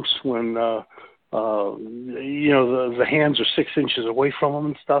taking bumps when the hands are 6 inches away from them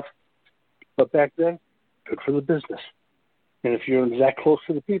and stuff. But back then, good for the business. And if you're that close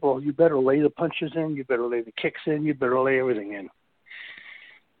to the people, you better lay the punches in, you better lay the kicks in, you better lay everything in.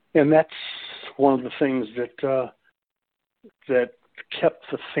 And that's one of the things that kept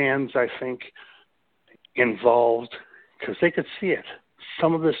the fans, I think, involved, because they could see it.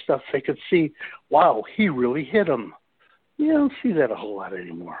 Some of this stuff they could see, wow, he really hit him. You don't see that a whole lot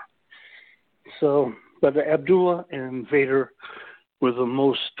anymore. So, but Abdullah and Vader were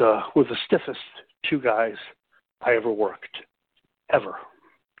the stiffest two guys I ever worked. Ever.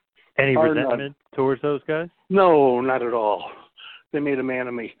 Any resentment towards those guys? No, not at all. They made a man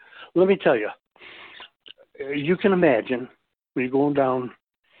of me. Let me tell you, you can imagine when you're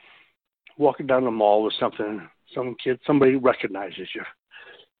walking down the mall or something, somebody recognizes you.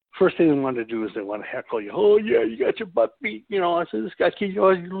 First thing they want to do is they want to heckle you. "Oh, yeah, you got your butt beat." I said, "This guy keeps you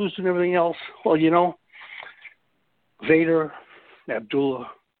losing everything else." Well, Vader,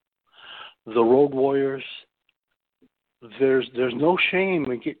 Abdullah, the Road Warriors, there's no shame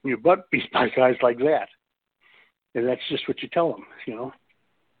in getting your butt beat by guys like that. And that's just what you tell them,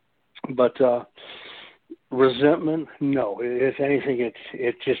 But resentment, no. If anything,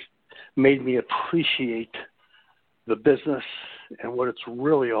 it just made me appreciate the business and what it's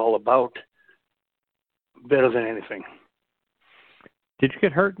really all about better than anything. Did you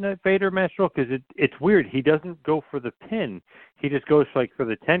get hurt in that Vader match? Because it's weird. He doesn't go for the pin. He just goes for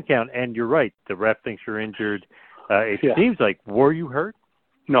the 10 count. And you're right. The ref thinks you're injured. It seems like, were you hurt?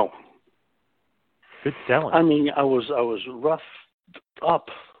 No. Good selling. I mean, I was roughed up,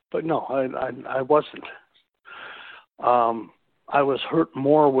 but no, I wasn't. I was hurt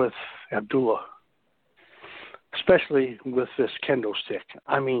more with Abdullah, especially with this kendo stick.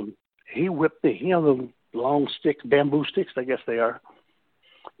 I mean, he whipped me. The long stick, bamboo sticks, I guess they are.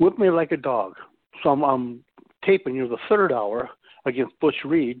 Whipped me like a dog. So I'm taping the third hour against Butch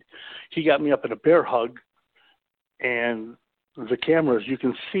Reed. He got me up in a bear hug. And the cameras, you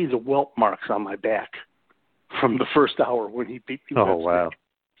can see the welt marks on my back from the first hour when he beat me. Oh, wow.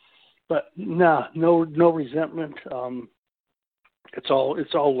 But no resentment. It's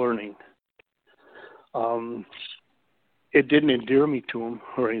all learning. It didn't endear me to him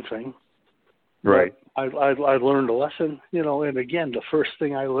or anything. Right. I learned a lesson, and again, the first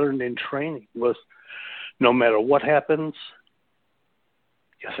thing I learned in training was no matter what happens,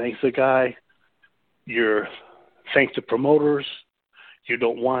 you thank the guy, you're thank the promoters. You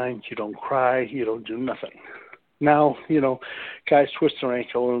don't whine. You don't cry. You don't do nothing. Now, guys twist their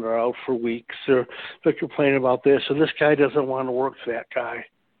ankle and they're out for weeks, or they're complaining about this, or this guy doesn't want to work for that guy.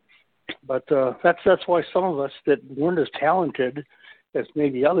 But that's why some of us that weren't as talented as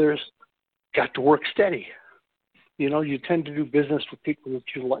maybe others got to work steady. You tend to do business with people that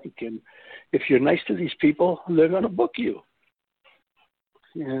you like, and if you're nice to these people, they're going to book you.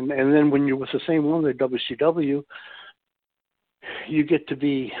 And then when you're with the same one at WCW, you get to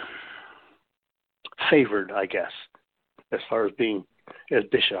be favored, I guess, as far as being, as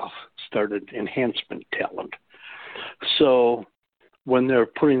Bischoff started, enhancement talent. So when they're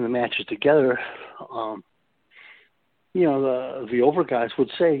putting the matches together, the over guys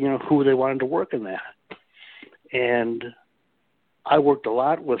would say, who they wanted to work in that. And I worked a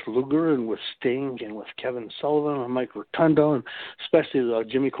lot with Luger and with Sting and with Kevin Sullivan and Mike Rotundo, and especially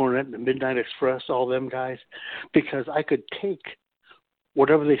Jimmy Cornette and the Midnight Express, all them guys, because I could take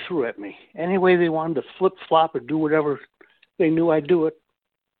whatever they threw at me. Any way they wanted to flip-flop or do whatever, they knew I'd do it.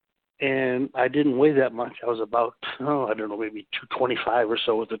 And I didn't weigh that much. I was about, I don't know, maybe 225 or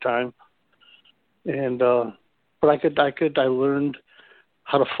so at the time. And but I learned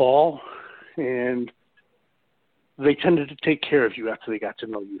how to fall, and they tended to take care of you after they got to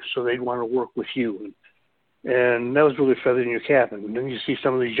know you. So they'd want to work with you. And that was really feathering your cap. And then you see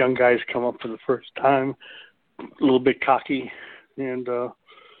some of these young guys come up for the first time, a little bit cocky, and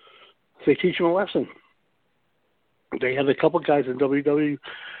they teach them a lesson. They had a couple guys in WWF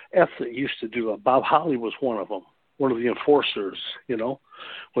that used to do it. Bob Holly was one of them, one of the enforcers, you know,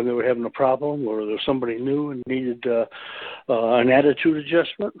 when they were having a problem or there was somebody new and needed an attitude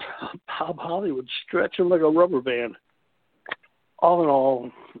adjustment. Bob Holly would stretch them like a rubber band. All in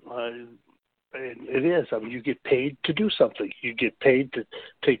all, it is. I mean, you get paid to do something. You get paid to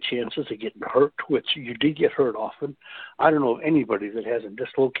take chances of getting hurt, which you did get hurt often. I don't know of anybody that hasn't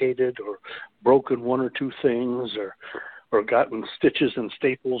dislocated or broken one or two things or gotten stitches and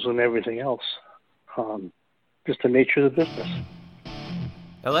staples and everything else. Just the nature of the business.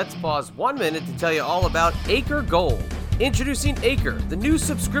 Now let's pause 1 minute to tell you all about Acre Gold. Introducing Acre, the new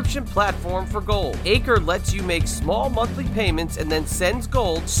subscription platform for gold. Acre lets you make small monthly payments and then sends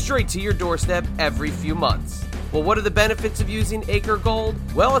gold straight to your doorstep every few months. Well, what are the benefits of using Acre Gold?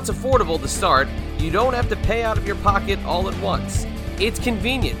 Well, it's affordable to start. You don't have to pay out of your pocket all at once. It's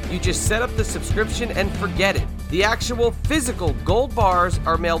convenient. You just set up the subscription and forget it. The actual physical gold bars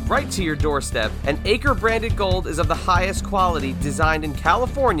are mailed right to your doorstep, and Acre branded gold is of the highest quality, designed in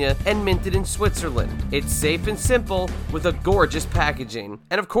California and minted in Switzerland. It's safe and simple with a gorgeous packaging.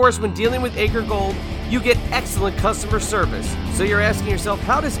 And of course, when dealing with Acre Gold, you get excellent customer service. So you're asking yourself,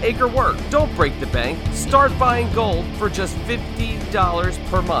 how does Acre work? Don't break the bank. Start buying gold for just $50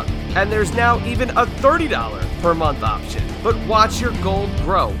 per month. And there's now even a $30 per month option. But watch your gold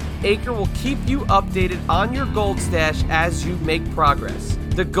grow. Acre will keep you updated on your gold stash as you make progress.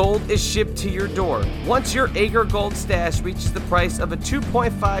 The gold is shipped to your door. Once your Acre Gold stash reaches the price of a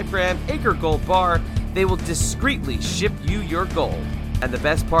 2.5 gram Acre Gold bar, they will discreetly ship you your gold. And the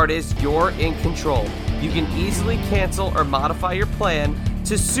best part is you're in control. You can easily cancel or modify your plan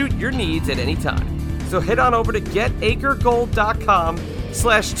to suit your needs at any time. So head on over to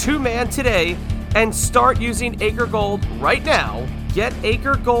getacregold.com/2man today and start using Acre Gold right now.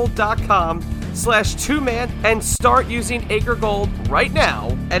 GetAcreGold.com/2man and start using Acre Gold right now.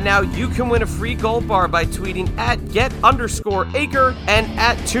 And now you can win a free gold bar by tweeting at @get_Acre and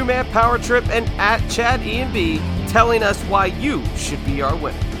at 2Man Power Trip and at Chad E&B, telling us why you should be our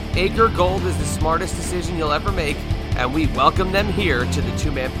winner. Acre Gold is the smartest decision you'll ever make, and we welcome them here to the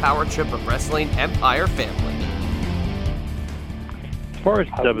 2Man Power Trip of Wrestling Empire family. As far as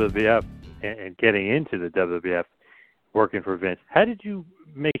WWF and getting into the WWF, working for Vince, how did you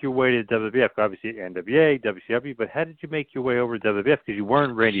make your way to WWF? Obviously NWA, WCW, but how did you make your way over to WWF? Because you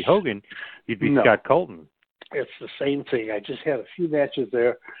weren't Randy Hogan, you'd be Scott Colton. It's the same thing. I just had a few matches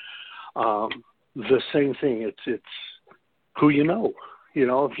there. The same thing. It's who you know. You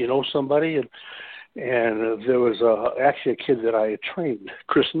know, if you know somebody, and there was actually a kid that I had trained,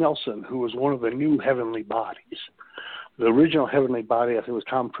 Chris Nelson, who was one of the new Heavenly Bodies. The original Heavenly Body, I think it was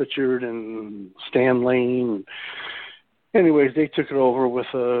Tom Pritchard and Stan Lane. Anyways, they took it over with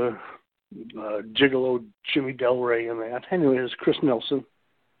Gigolo Jimmy Del Rey and that. Anyways, it was Chris Nelson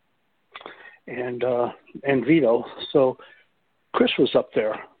and Vito. So Chris was up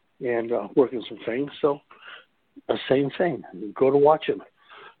there and working some things. So the same thing. You go to watch him.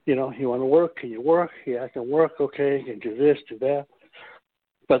 You know, you want to work? Can you work? Yeah, I can work. Okay, can do this, do that.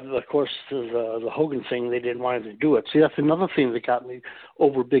 But of course, the Hogan thing, they didn't want to do it. See, that's another thing that got me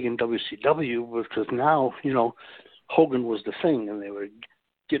over big in WCW, because now, you know, Hogan was the thing, and they were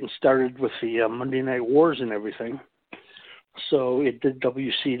getting started with the Monday Night Wars and everything. So it did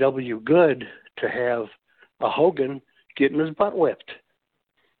WCW good to have a Hogan getting his butt whipped.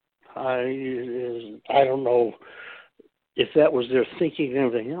 I don't know if that was their thinking and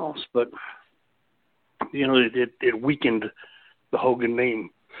everything else, but you know, it weakened the Hogan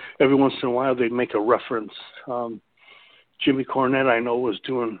name. Every once in a while, they'd make a reference. Jimmy Cornette, I know, was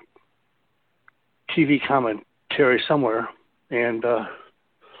doing TV commentary somewhere, and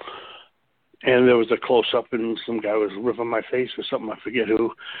there was a close-up, and some guy was ripping my face or something, I forget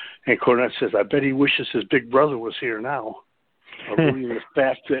who, and Cornette says, I bet he wishes his big brother was here now. Alluding to the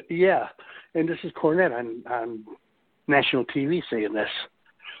fact that, yeah, and this is Cornette on national TV saying this.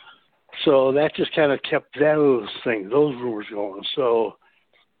 So that just kind of kept those rumors going. So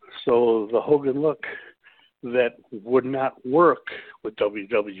the Hogan look that would not work with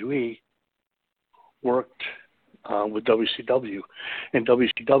WWE worked with WCW. And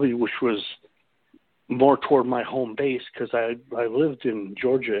WCW, which was more toward my home base, because I lived in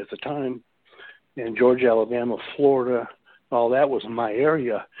Georgia at the time, and Georgia, Alabama, Florida, all that was my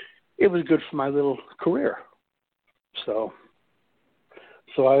area. It was good for my little career. So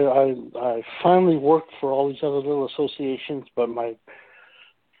I finally worked for all these other little associations, but my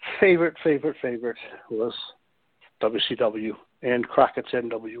favorite was WCW and Crockett's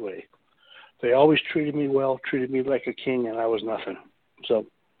NWA. They always treated me well, treated me like a king, and I was nothing. So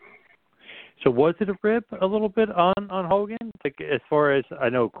was it a rib a little bit on Hogan? Like, as far as I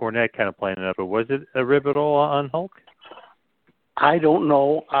know, Cornette kind of playing it up, but was it a rib at all on Hulk? I don't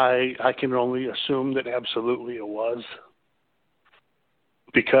know. I can only assume that absolutely it was,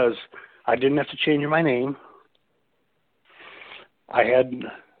 because I didn't have to change my name. I had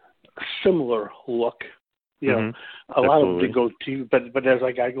a similar look. You know, a lot of them did go to, but as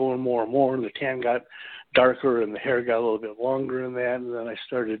I got going more and more, the tan got darker and the hair got a little bit longer and that, and then I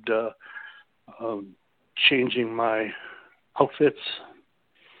started changing my outfits,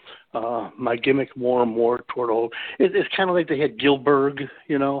 my gimmick more and more toward old. It's kind of like they had Gilbert,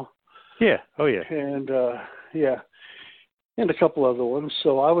 you know. Yeah. Oh yeah. And and a couple other ones.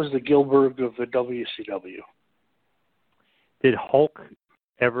 So I was the Gilbert of the WCW. Did Hulk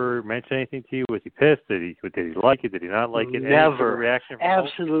ever mention anything to you? Was he pissed? Did he like it? Did he not like it? Never. Any reaction from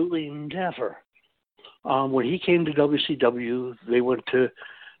Absolutely Hulk? never. When he came to WCW, they went to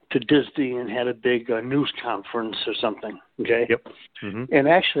Disney and had a big news conference or something. Okay. Yep. Mm-hmm. And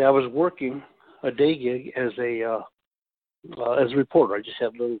actually, I was working a day gig as a reporter. I just had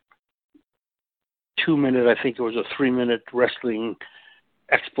a little 2-minute, I think it was a 3-minute wrestling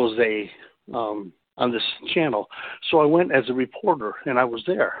expose on this channel. So I went as a reporter, and I was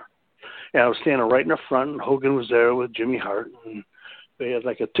there. And I was standing right in the front, and Hogan was there with Jimmy Hart, and they had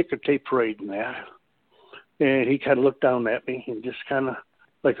like a ticker tape parade and that. And he kind of looked down at me and just kind of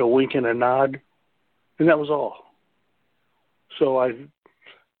like a wink and a nod, and that was all. So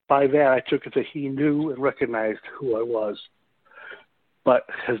by that, I took it that he knew and recognized who I was, but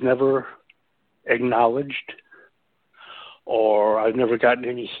has never acknowledged, or I've never gotten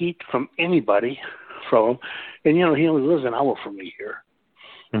any heat from anybody from him. And you know, he only lives an hour from me here.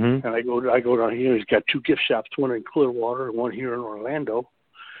 Mm-hmm. And I go down here. He's got 2 gift shops, one in Clearwater and one here in Orlando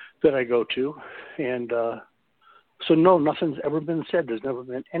that I go to. And so no, nothing's ever been said. There's never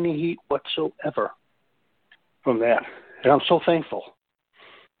been any heat whatsoever from that. And I'm so thankful.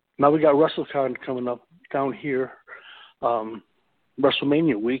 Now we got WrestleCon coming up down here,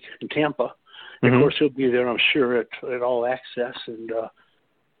 WrestleMania week in Tampa. Mm-hmm. Of course, he'll be there, I'm sure, at All Access. And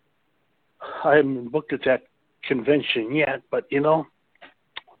I haven't been booked at that convention yet, but, you know,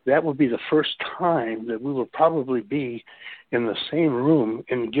 that would be the first time that we will probably be in the same room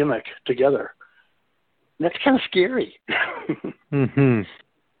in gimmick together. And that's kind of scary. Mm-hmm.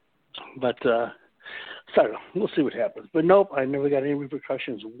 But, so we'll see what happens. But nope, I never got any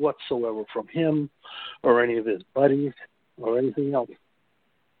repercussions whatsoever from him or any of his buddies or anything else.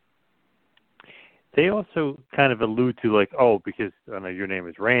 They also kind of allude to, like, because I know your name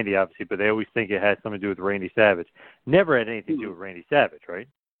is Randy, obviously, but they always think it has something to do with Randy Savage. Never had anything to do with Randy Savage, right?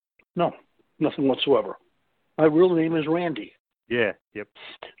 No, nothing whatsoever. My real name is Randy. Yeah, yep.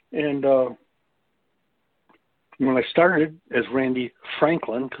 And when I started as Randy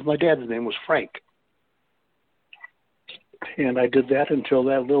Franklin, because my dad's name was Frank, and I did that until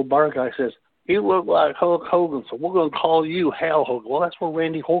that little bar guy says, "You look like Hulk Hogan, so we're going to call you Hal Hogan." Well, that's where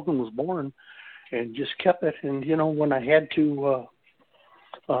Randy Hogan was born, and just kept it. And, you know, when I had to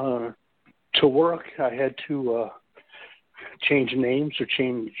work, I had to change names or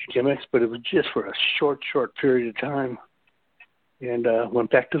change gimmicks, but it was just for a short period of time. And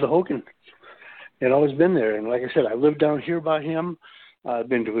went back to the Hogan. And always been there. And like I said, I lived down here by him. I've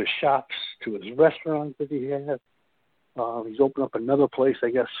been to his shops, to his restaurants that he has. He's opened up another place,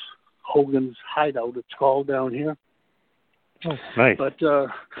 I guess, Hogan's Hideout, it's called down here. Oh, nice. But,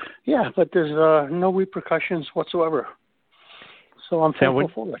 but there's no repercussions whatsoever. So I'm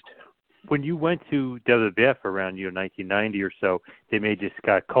thankful for it. When you went to WWF around 1990 or so, they made you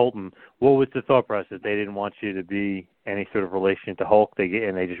Scott Colton. What was the thought process? They didn't want you to be any sort of relation to Hulk,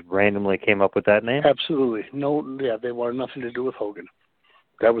 and they just randomly came up with that name? Absolutely. No, they wanted nothing to do with Hogan.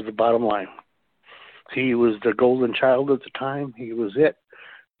 That was the bottom line. He was the golden child at the time. He was it.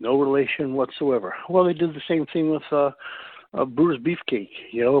 No relation whatsoever. Well, they did the same thing with Brutus Beefcake,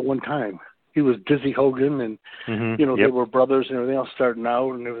 at one time. He was Dizzy Hogan, and, they were brothers and everything else starting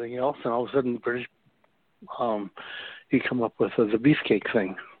out and everything else, and all of a sudden British, he come up with the Beefcake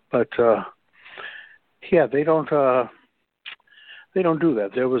thing. But, they don't do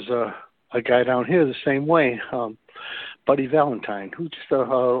that. There was a guy down here the same way, Buddy Valentine, who's just a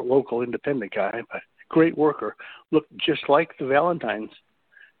local independent guy, but great worker, looked just like the Valentines.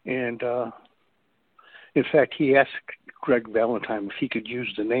 And in fact, he asked Greg Valentine if he could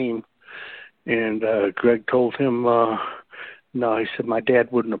use the name, and Greg told him, no, he said, my dad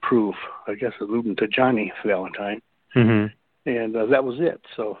wouldn't approve, I guess alluding to Johnny Valentine. Mm-hmm. And that was it.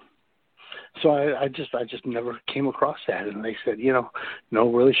 So I just never came across that. And they said, no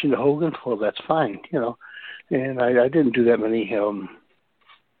relation to Hogan? Well, that's fine, And I didn't do that many,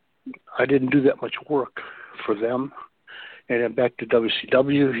 I didn't do that much work for them. And then back to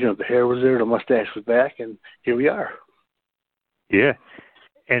WCW, the hair was there, the mustache was back, and here we are. Yeah.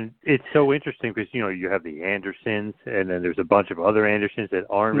 And it's so interesting because, you have the Andersons, and then there's a bunch of other Andersons that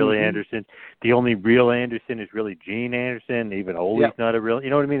aren't really Andersons. The only real Anderson is really Gene Anderson. Even Ole's not a real, you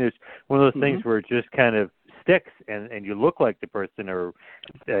know what I mean? There's one of those things where it just kind of sticks, and you look like the person, or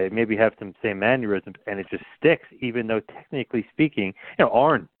maybe have some same mannerisms, and it just sticks, even though technically speaking,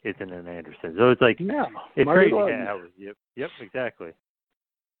 Arn isn't an Anderson. So it's like, it's crazy. Yeah, yep, exactly.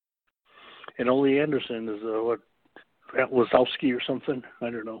 And Ole Anderson is Wazowski or something. I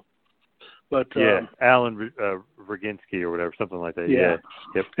don't know. But Alan Roginski or whatever, something like that. Yeah.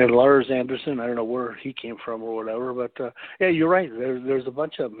 Yep. And Lars Anderson, I don't know where he came from or whatever, but you're right. There's a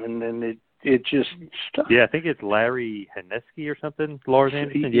bunch of them, and it just stuck. Yeah, I think it's Larry Haneski or something. Lars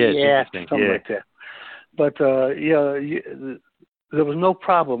Anderson. Yeah, something like that. But there was no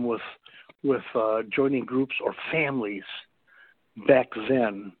problem with joining groups or families back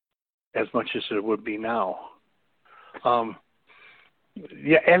then as much as there would be now.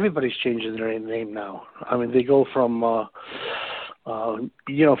 Everybody's changing their name now. I mean, they go from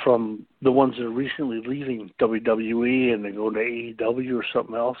from the ones that are recently leaving WWE and they go to AEW or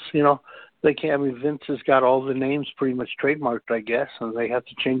something else. They can't. I mean, Vince has got all the names pretty much trademarked, I guess, and they have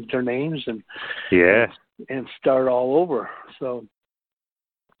to change their names and start all over. So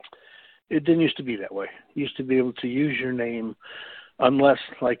it didn't used to be that way. You used to be able to use your name. Unless,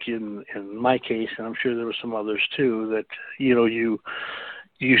 like in my case, and I'm sure there were some others too, that you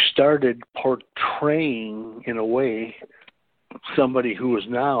started portraying in a way somebody who is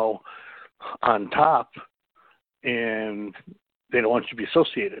now on top, and they don't want you to be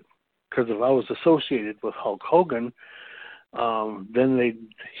associated. Because if I was associated with Hulk Hogan, then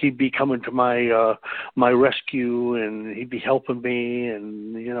he'd be coming to my rescue, and he'd be helping me,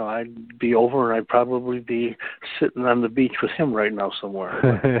 and I'd be over, and I'd probably be sitting on the beach with him right now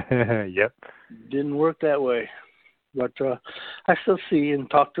somewhere. Yep. Didn't work that way, but I still see and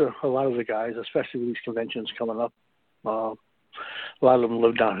talk to a lot of the guys, especially with these conventions coming up. A lot of them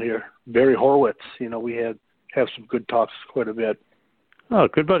live down here. Barry Horowitz, we have some good talks quite a bit. Oh,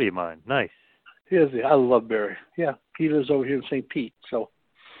 good buddy of mine. Nice. I love Barry. Yeah, he lives over here in St. Pete. So,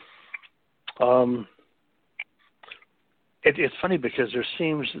 it's funny because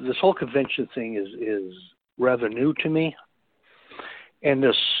this whole convention thing is rather new to me, and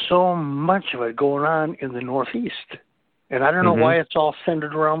there's so much of it going on in the Northeast, and I don't know why it's all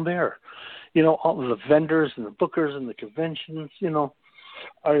centered around there. All the vendors and the bookers and the conventions.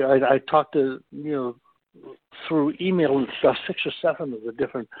 I talked to through email and stuff 6 or 7 of the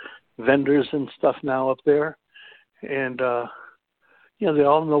different vendors and stuff now up there, and they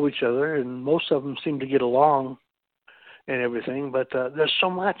all know each other, and most of them seem to get along and everything, but there's so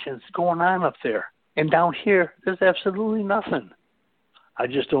much that's going on up there, and down here there's absolutely nothing. I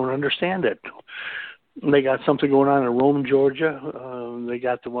just don't understand it. They got something going on in Rome, Georgia. They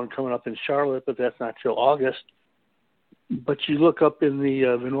got the one coming up in Charlotte, but that's not till August. But you look up in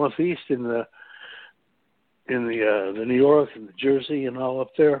the Northeast, in the New York and the Jersey and all up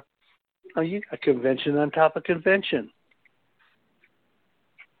there, you got convention on top of convention.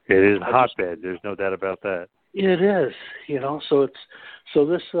 It is a hotbed. There's no doubt about that. It is, So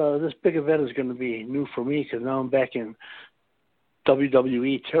this big event is going to be new for me because now I'm back in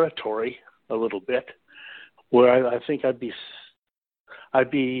WWE territory a little bit, where I think I'd be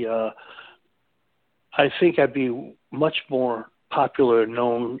much more popular and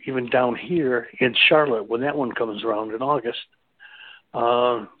known even down here in Charlotte when that one comes around in August.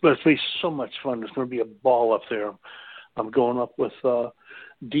 But it's going to be so much fun. There's going to be a ball up there. I'm going up with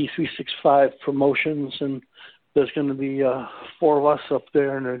D365 Promotions, and there's going to be 4 of us up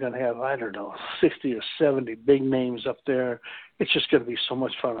there, and they're going to have, 60 or 70 big names up there. It's just going to be so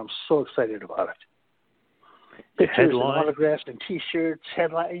much fun. I'm so excited about it. Pictures and autographs and T-shirts,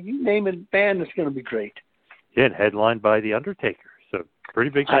 headline, you name it, band, it's going to be great. Yeah, and headlined by The Undertaker. So pretty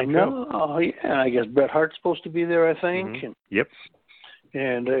big time show. Oh, yeah. I guess Bret Hart's supposed to be there, I think. Yep.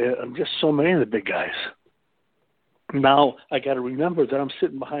 And just so many of the big guys. Now I got to remember that I'm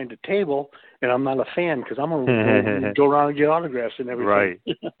sitting behind a table and I'm not a fan because I'm going to go around and get autographs and everything. Right.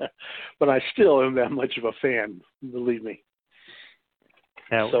 But I still am that much of a fan, believe me.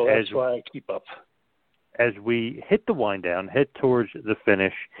 Now, so that's why I keep up. As we hit the wind down, head towards the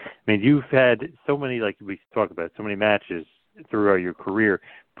finish, I mean, you've had so many, like we talked about, so many matches throughout your career,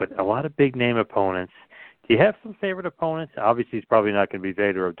 but a lot of big name opponents. Do you have some favorite opponents? Obviously, it's probably not going to be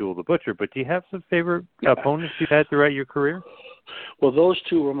Vader or Abdul the Butcher, but do you have some favorite opponents you've had throughout your career? Well, those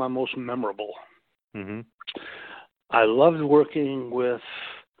two were my most memorable. Mm-hmm. I loved working with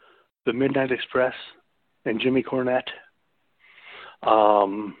the Midnight Express and Jimmy Cornette.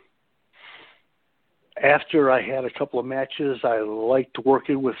 After I had a couple of matches, I liked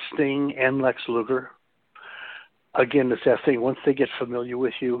working with Sting and Lex Luger. Again, it's that thing. Once they get familiar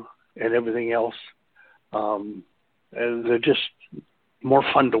with you and everything else, they're just more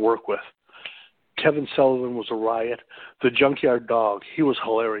fun to work with. Kevin Sullivan was a riot. The Junkyard Dog, he was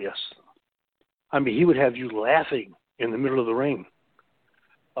hilarious. I mean, he would have you laughing in the middle of the ring.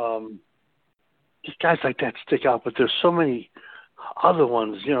 Just guys like that stick out, but there's so many other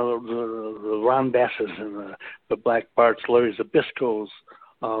ones, you know, the Ron Basses and the Black Barts, Larry Zbyszkos.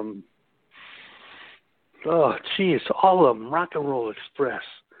 Oh, geez, all of them. Rock and Roll Express,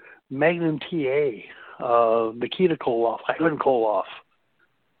 Magnum TA, Nikita Koloff, Ivan Koloff.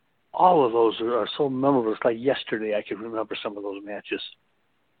 All of those are so memorable. It's like yesterday I can remember some of those matches.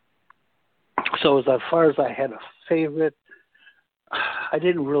 So as far as I had a favorite, I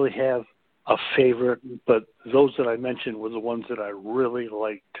didn't really have a favorite, but those that I mentioned were the ones that I really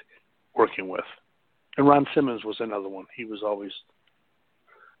liked working with. And Ron Simmons was another one. He was always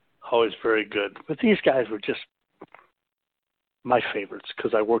very good. But these guys were just my favorites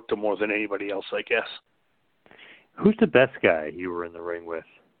because I worked them more than anybody else, I guess. Who's the best guy you were in the ring with?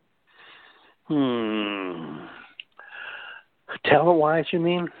 Talent-wise, you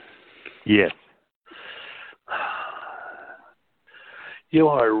mean? Yes. You know,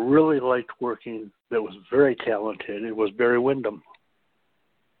 I really liked working that was very talented. It was Barry Windham.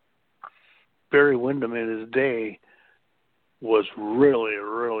 Barry Windham in his day was really,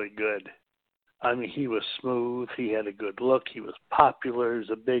 really good. I mean, he was smooth. He had a good look. He was popular. He was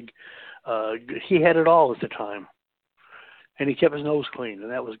a big, he had it all at the time. And he kept his nose clean,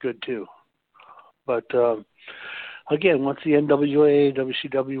 and that was good too. But, again, once the NWA,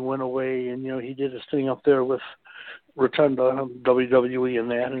 WCW went away, and, you know, he did his thing up there with Rotunda, WWE and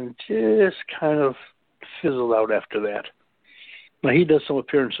that, and just kind of fizzled out after that. Now, he does some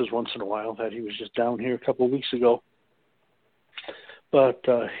appearances once in a while. That he was just down here a couple of weeks ago. But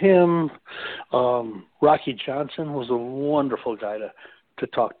him, Rocky Johnson was a wonderful guy to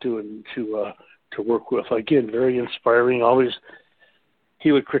talk to and to work with. Again, very inspiring. Always,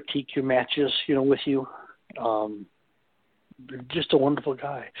 he would critique your matches, you know, with you. Just a wonderful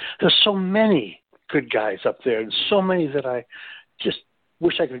guy. There's so many good guys up there, and so many that I just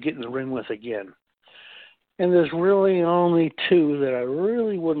wish I could get in the ring with again. And there's really only two that I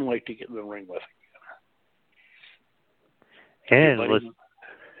really wouldn't like to get in the ring with again.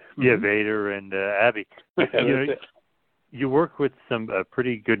 And Vader and Abby. You work with some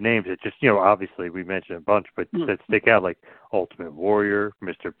pretty good names that just, you know, obviously we mentioned a bunch, but that stick out, like Ultimate Warrior,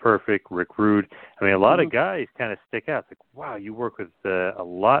 Mr. Perfect, Rick Rude. I mean, a lot of guys kind of stick out. It's like, wow, you work with a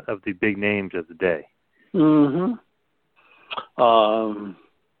lot of the big names of the day.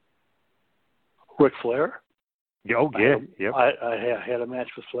 Ric Flair. Oh, yeah. Yep. I had a match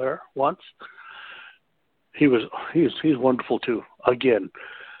with Flair once. He's wonderful too. Again,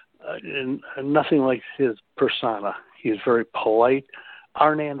 and nothing like his persona. He's very polite.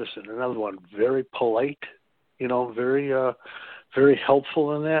 Arn Anderson, another one, very polite. You know, very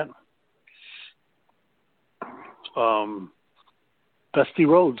helpful in that. Dusty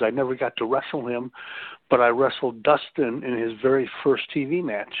Rhodes, I never got to wrestle him, but I wrestled Dustin in his very first TV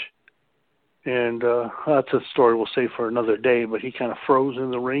match. And that's a story we'll save for another day, but he kind of froze in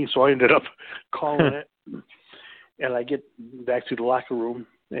the ring, so I ended up calling it. And I get back to the locker room,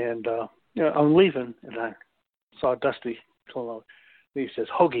 and I'm leaving, and I saw Dusty come out. And he says,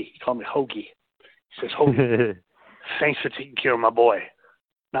 Hoagie. He called me Hoagie. He says, Hoagie, thanks for taking care of my boy.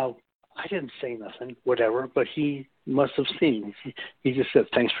 Now, I didn't say nothing, whatever, but he must have seen. He just said,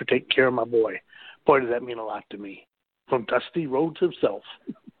 thanks for taking care of my boy. Boy, does that mean a lot to me. From Dusty Rhodes himself.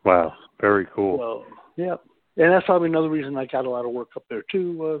 Wow, very cool. Well, yeah. And that's probably another reason I got a lot of work up there,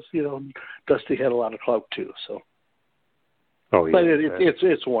 too, was, you know, Dusty had a lot of clout, too, so. Oh, yeah. But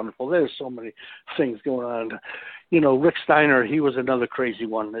it's wonderful. There's so many things going on. You know, Rick Steiner, he was another crazy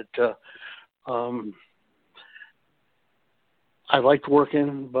one that I liked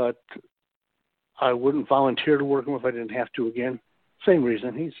working, but I wouldn't volunteer to work him if I didn't have to again. Same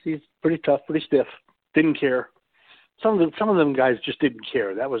reason. He's pretty tough, pretty stiff. Didn't care. Some of them guys just didn't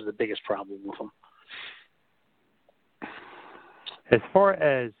care. That was the biggest problem with them. As far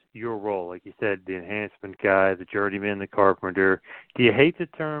as your role, like you said, the enhancement guy, the journeyman, the carpenter, do you hate the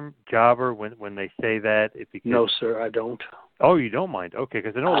term jobber when they say that? No, sir, I don't. Oh, you don't mind? Okay,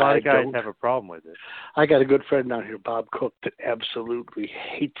 because I know a lot of guys have a problem with it. I got a good friend down here, Bob Cook, that absolutely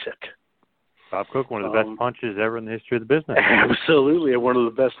hates it. Bob Cook, one of the best punchers ever in the history of the business. Absolutely, and one of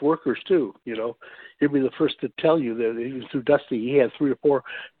the best workers, too. You know, he'll be the first to tell you that even through Dusty, he had 3 or 4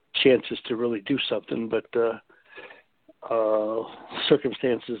 chances to really do something, but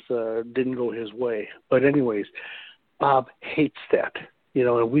circumstances didn't go his way. But anyways, Bob hates that, you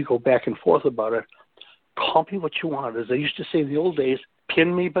know, and we go back and forth about it. Call me what you want. As they used to say in the old days,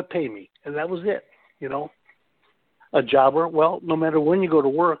 pin me but pay me. And that was it, you know. A jobber, well, no matter when you go to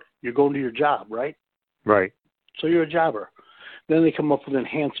work, you're going to your job, right? Right. So you're a jobber. Then they come up with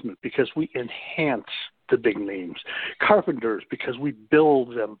enhancement because we enhance the big names. Carpenters because we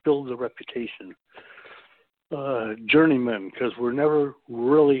build them, build the reputation. Journeymen because we're never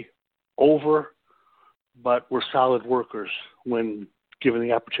really over, but we're solid workers when given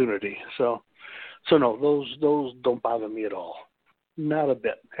the opportunity. So no, those don't bother me at all, not a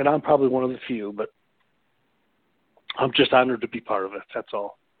bit. And I'm probably one of the few, but I'm just honored to be part of it. That's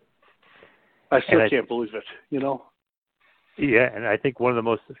all. I still can't believe it, you know. Yeah, and I think one of the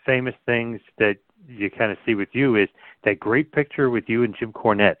most famous things that you kind of see with you is that great picture with you and Jim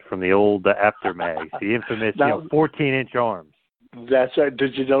Cornette from the old Aftermath, the infamous 14-inch arms. That's right.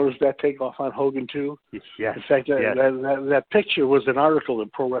 Did you notice that takeoff on Hogan, too? Yes. In fact, that picture was an article in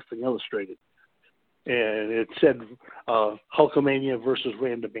Pro Wrestling Illustrated. And it said Hulkamania versus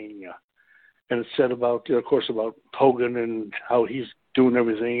Randomania. And it said about, of course, about Hogan and how he's doing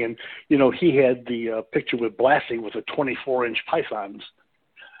everything. And, you know, he had the picture with Blassie with the 24-inch pythons.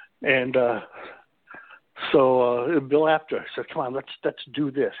 And so Bill Apter said, come on, let's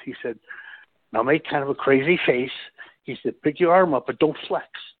do this. He said, now make kind of a crazy face. He said, pick your arm up, but don't flex.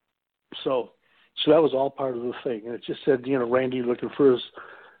 So that was all part of the thing. And it just said, you know, Randy looking for his,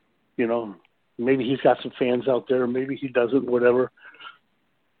 you know, maybe he's got some fans out there, maybe he doesn't, whatever.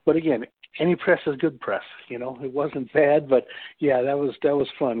 But again, any press is good press. You know, it wasn't bad, but yeah, that was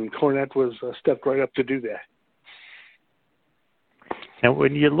fun. Cornette was stepped right up to do that. And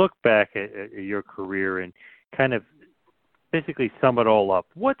when you look back at your career and kind of basically sum it all up,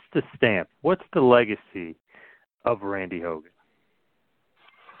 what's the stamp? What's the legacy of Randy Hogan?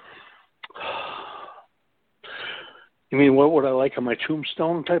 You mean what would I like on my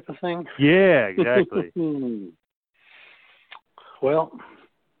tombstone type of thing? Yeah, exactly. Well,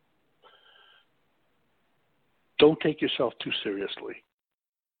 don't take yourself too seriously.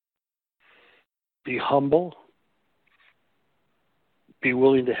 Be humble. Be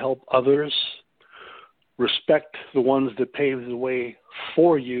willing to help others. Respect the ones that pave the way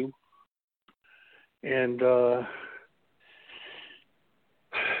for you. And God,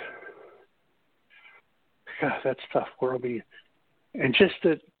 that's tough. Where I'll be, and just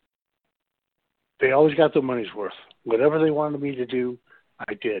that they always got their money's worth. Whatever they wanted me to do,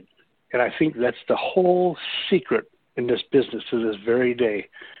 I did. And I think that's the whole secret in this business to this very day.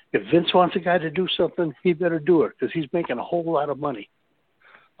 If Vince wants a guy to do something, he better do it because he's making a whole lot of money.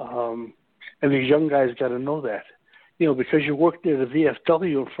 And these young guys got to know that. You know, because you worked at a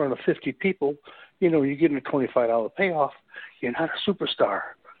VFW in front of 50 people, you know, you're getting a $25 payoff. You're not a superstar.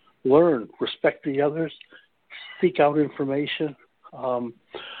 Learn, respect the others, seek out information.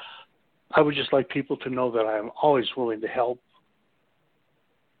 I would just like people to know that I'm always willing to help.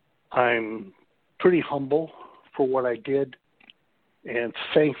 I'm pretty humble for what I did and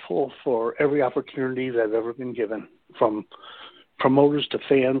thankful for every opportunity that I've ever been given, from promoters to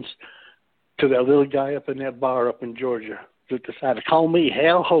fans to that little guy up in that bar up in Georgia that decided to call me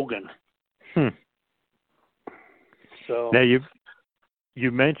Hal Hogan. So now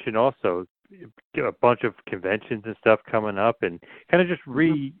you mentioned also a bunch of conventions and stuff coming up, and kind of just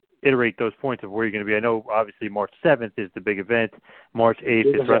reiterate those points of where you're going to be. I know obviously March 7th is the big event, March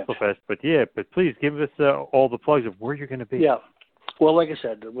 8th is WrestleFest, but please give us all the plugs of where you're going to be. Yeah, well, like I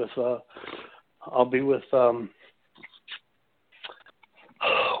said, I'll be with of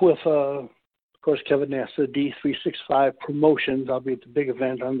course Kevin Nassa, D365 Promotions. I'll be at the big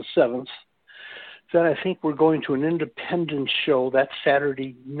event on the 7th. Then I think we're going to an independent show that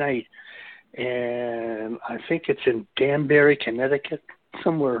Saturday night, and I think it's in Danbury, Connecticut,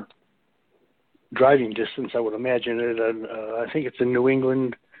 somewhere driving distance, I would imagine it. And I think it's a New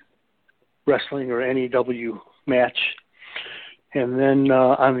England wrestling or NEW match. And then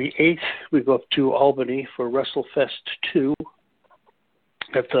on the 8th, we go up to Albany for WrestleFest 2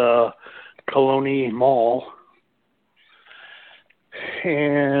 at the Colony Mall.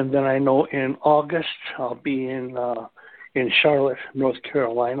 And then I know in August I'll be in Charlotte, North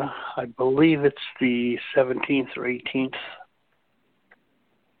Carolina. I believe it's the 17th or 18th.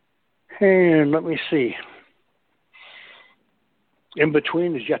 And let me see. In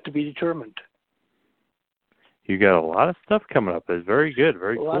between is yet to be determined. You got a lot of stuff coming up. It's very good,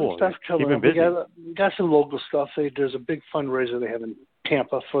 very cool. A lot of stuff coming up. We got some local stuff. There's a big fundraiser they have in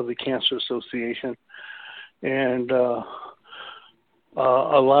Tampa for the Cancer Association. And a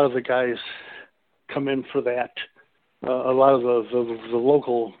lot of the guys come in for that. A lot of the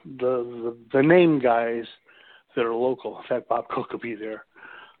local, the name guys that are local. In fact, Bob Cook will be there,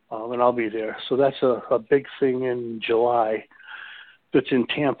 and I'll be there. So that's a big thing in July that's in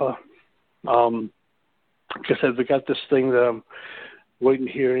Tampa. Like I said, they got this thing that I'm waiting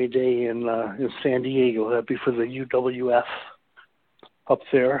to hear any day in San Diego. That'd be for the UWF up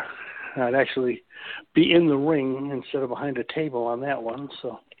there. I'd actually be in the ring instead of behind a table on that one.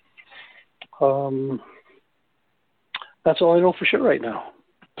 So that's all I know for sure right now.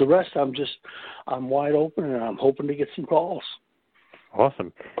 The rest, I'm wide open, and I'm hoping to get some calls.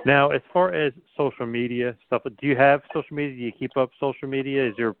 Awesome. Now, as far as social media stuff, do you have social media? Do you keep up social media?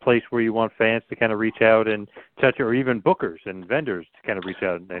 Is there a place where you want fans to kind of reach out and touch, or even bookers and vendors to kind of reach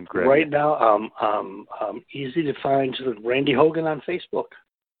out and grab? Right now, I'm easy to find. Randy Hogan on Facebook.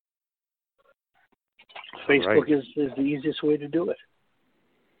 Facebook is the easiest way to do it.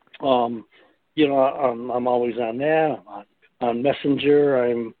 I'm always on there. I'm on Messenger.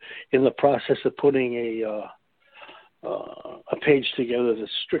 I'm in the process of putting a page together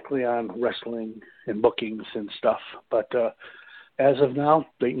that's strictly on wrestling and bookings and stuff. But as of now,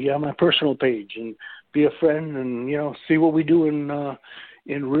 they can get on my personal page and be a friend and see what we do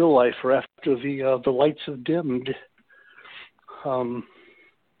in real life or after the lights have dimmed.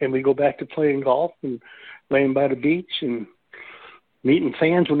 And we go back to playing golf and laying by the beach and meeting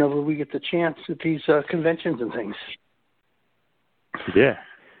fans whenever we get the chance at these conventions and things. Yeah,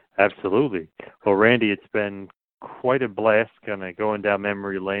 absolutely. Well, Randy, it's been quite a blast kind of going down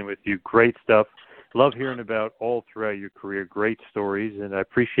memory lane with you. Great stuff. Love hearing about all throughout your career. Great stories, and I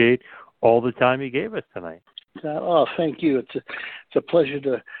appreciate all the time you gave us tonight. Oh, thank you. It's a pleasure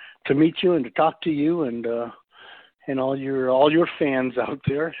to meet you and to talk to you and all your fans out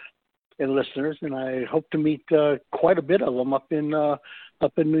there and listeners. And I hope to meet quite a bit of them up in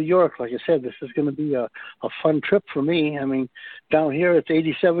New York. Like I said, this is going to be a fun trip for me. I mean, down here it's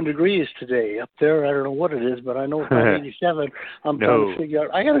 87 degrees today. Up there, I don't know what it is, but I know it's not 87. I'm trying to figure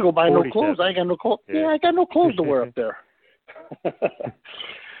out. I got to go buy 47. No clothes. I got no clothes. Yeah, I got no clothes to wear up there.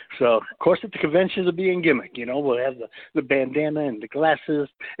 So, of course, at the conventions will be in gimmick. We'll have the bandana and the glasses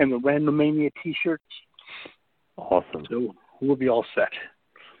and the Randomania T-shirts. Awesome. So we'll be all set.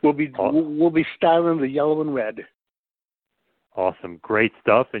 We'll be styling the yellow and red. Awesome. Great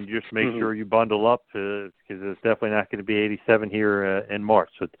stuff. And just make sure you bundle up because it's definitely not going to be 87 here in March.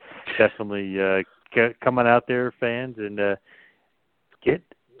 So definitely come on out there, fans, and get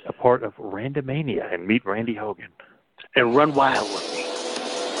a part of Randomania and meet Randy Hogan. And run wild with me.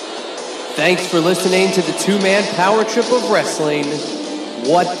 Thanks for listening to the two-man power trip of wrestling.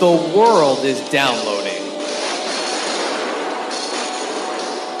 What the world is downloading.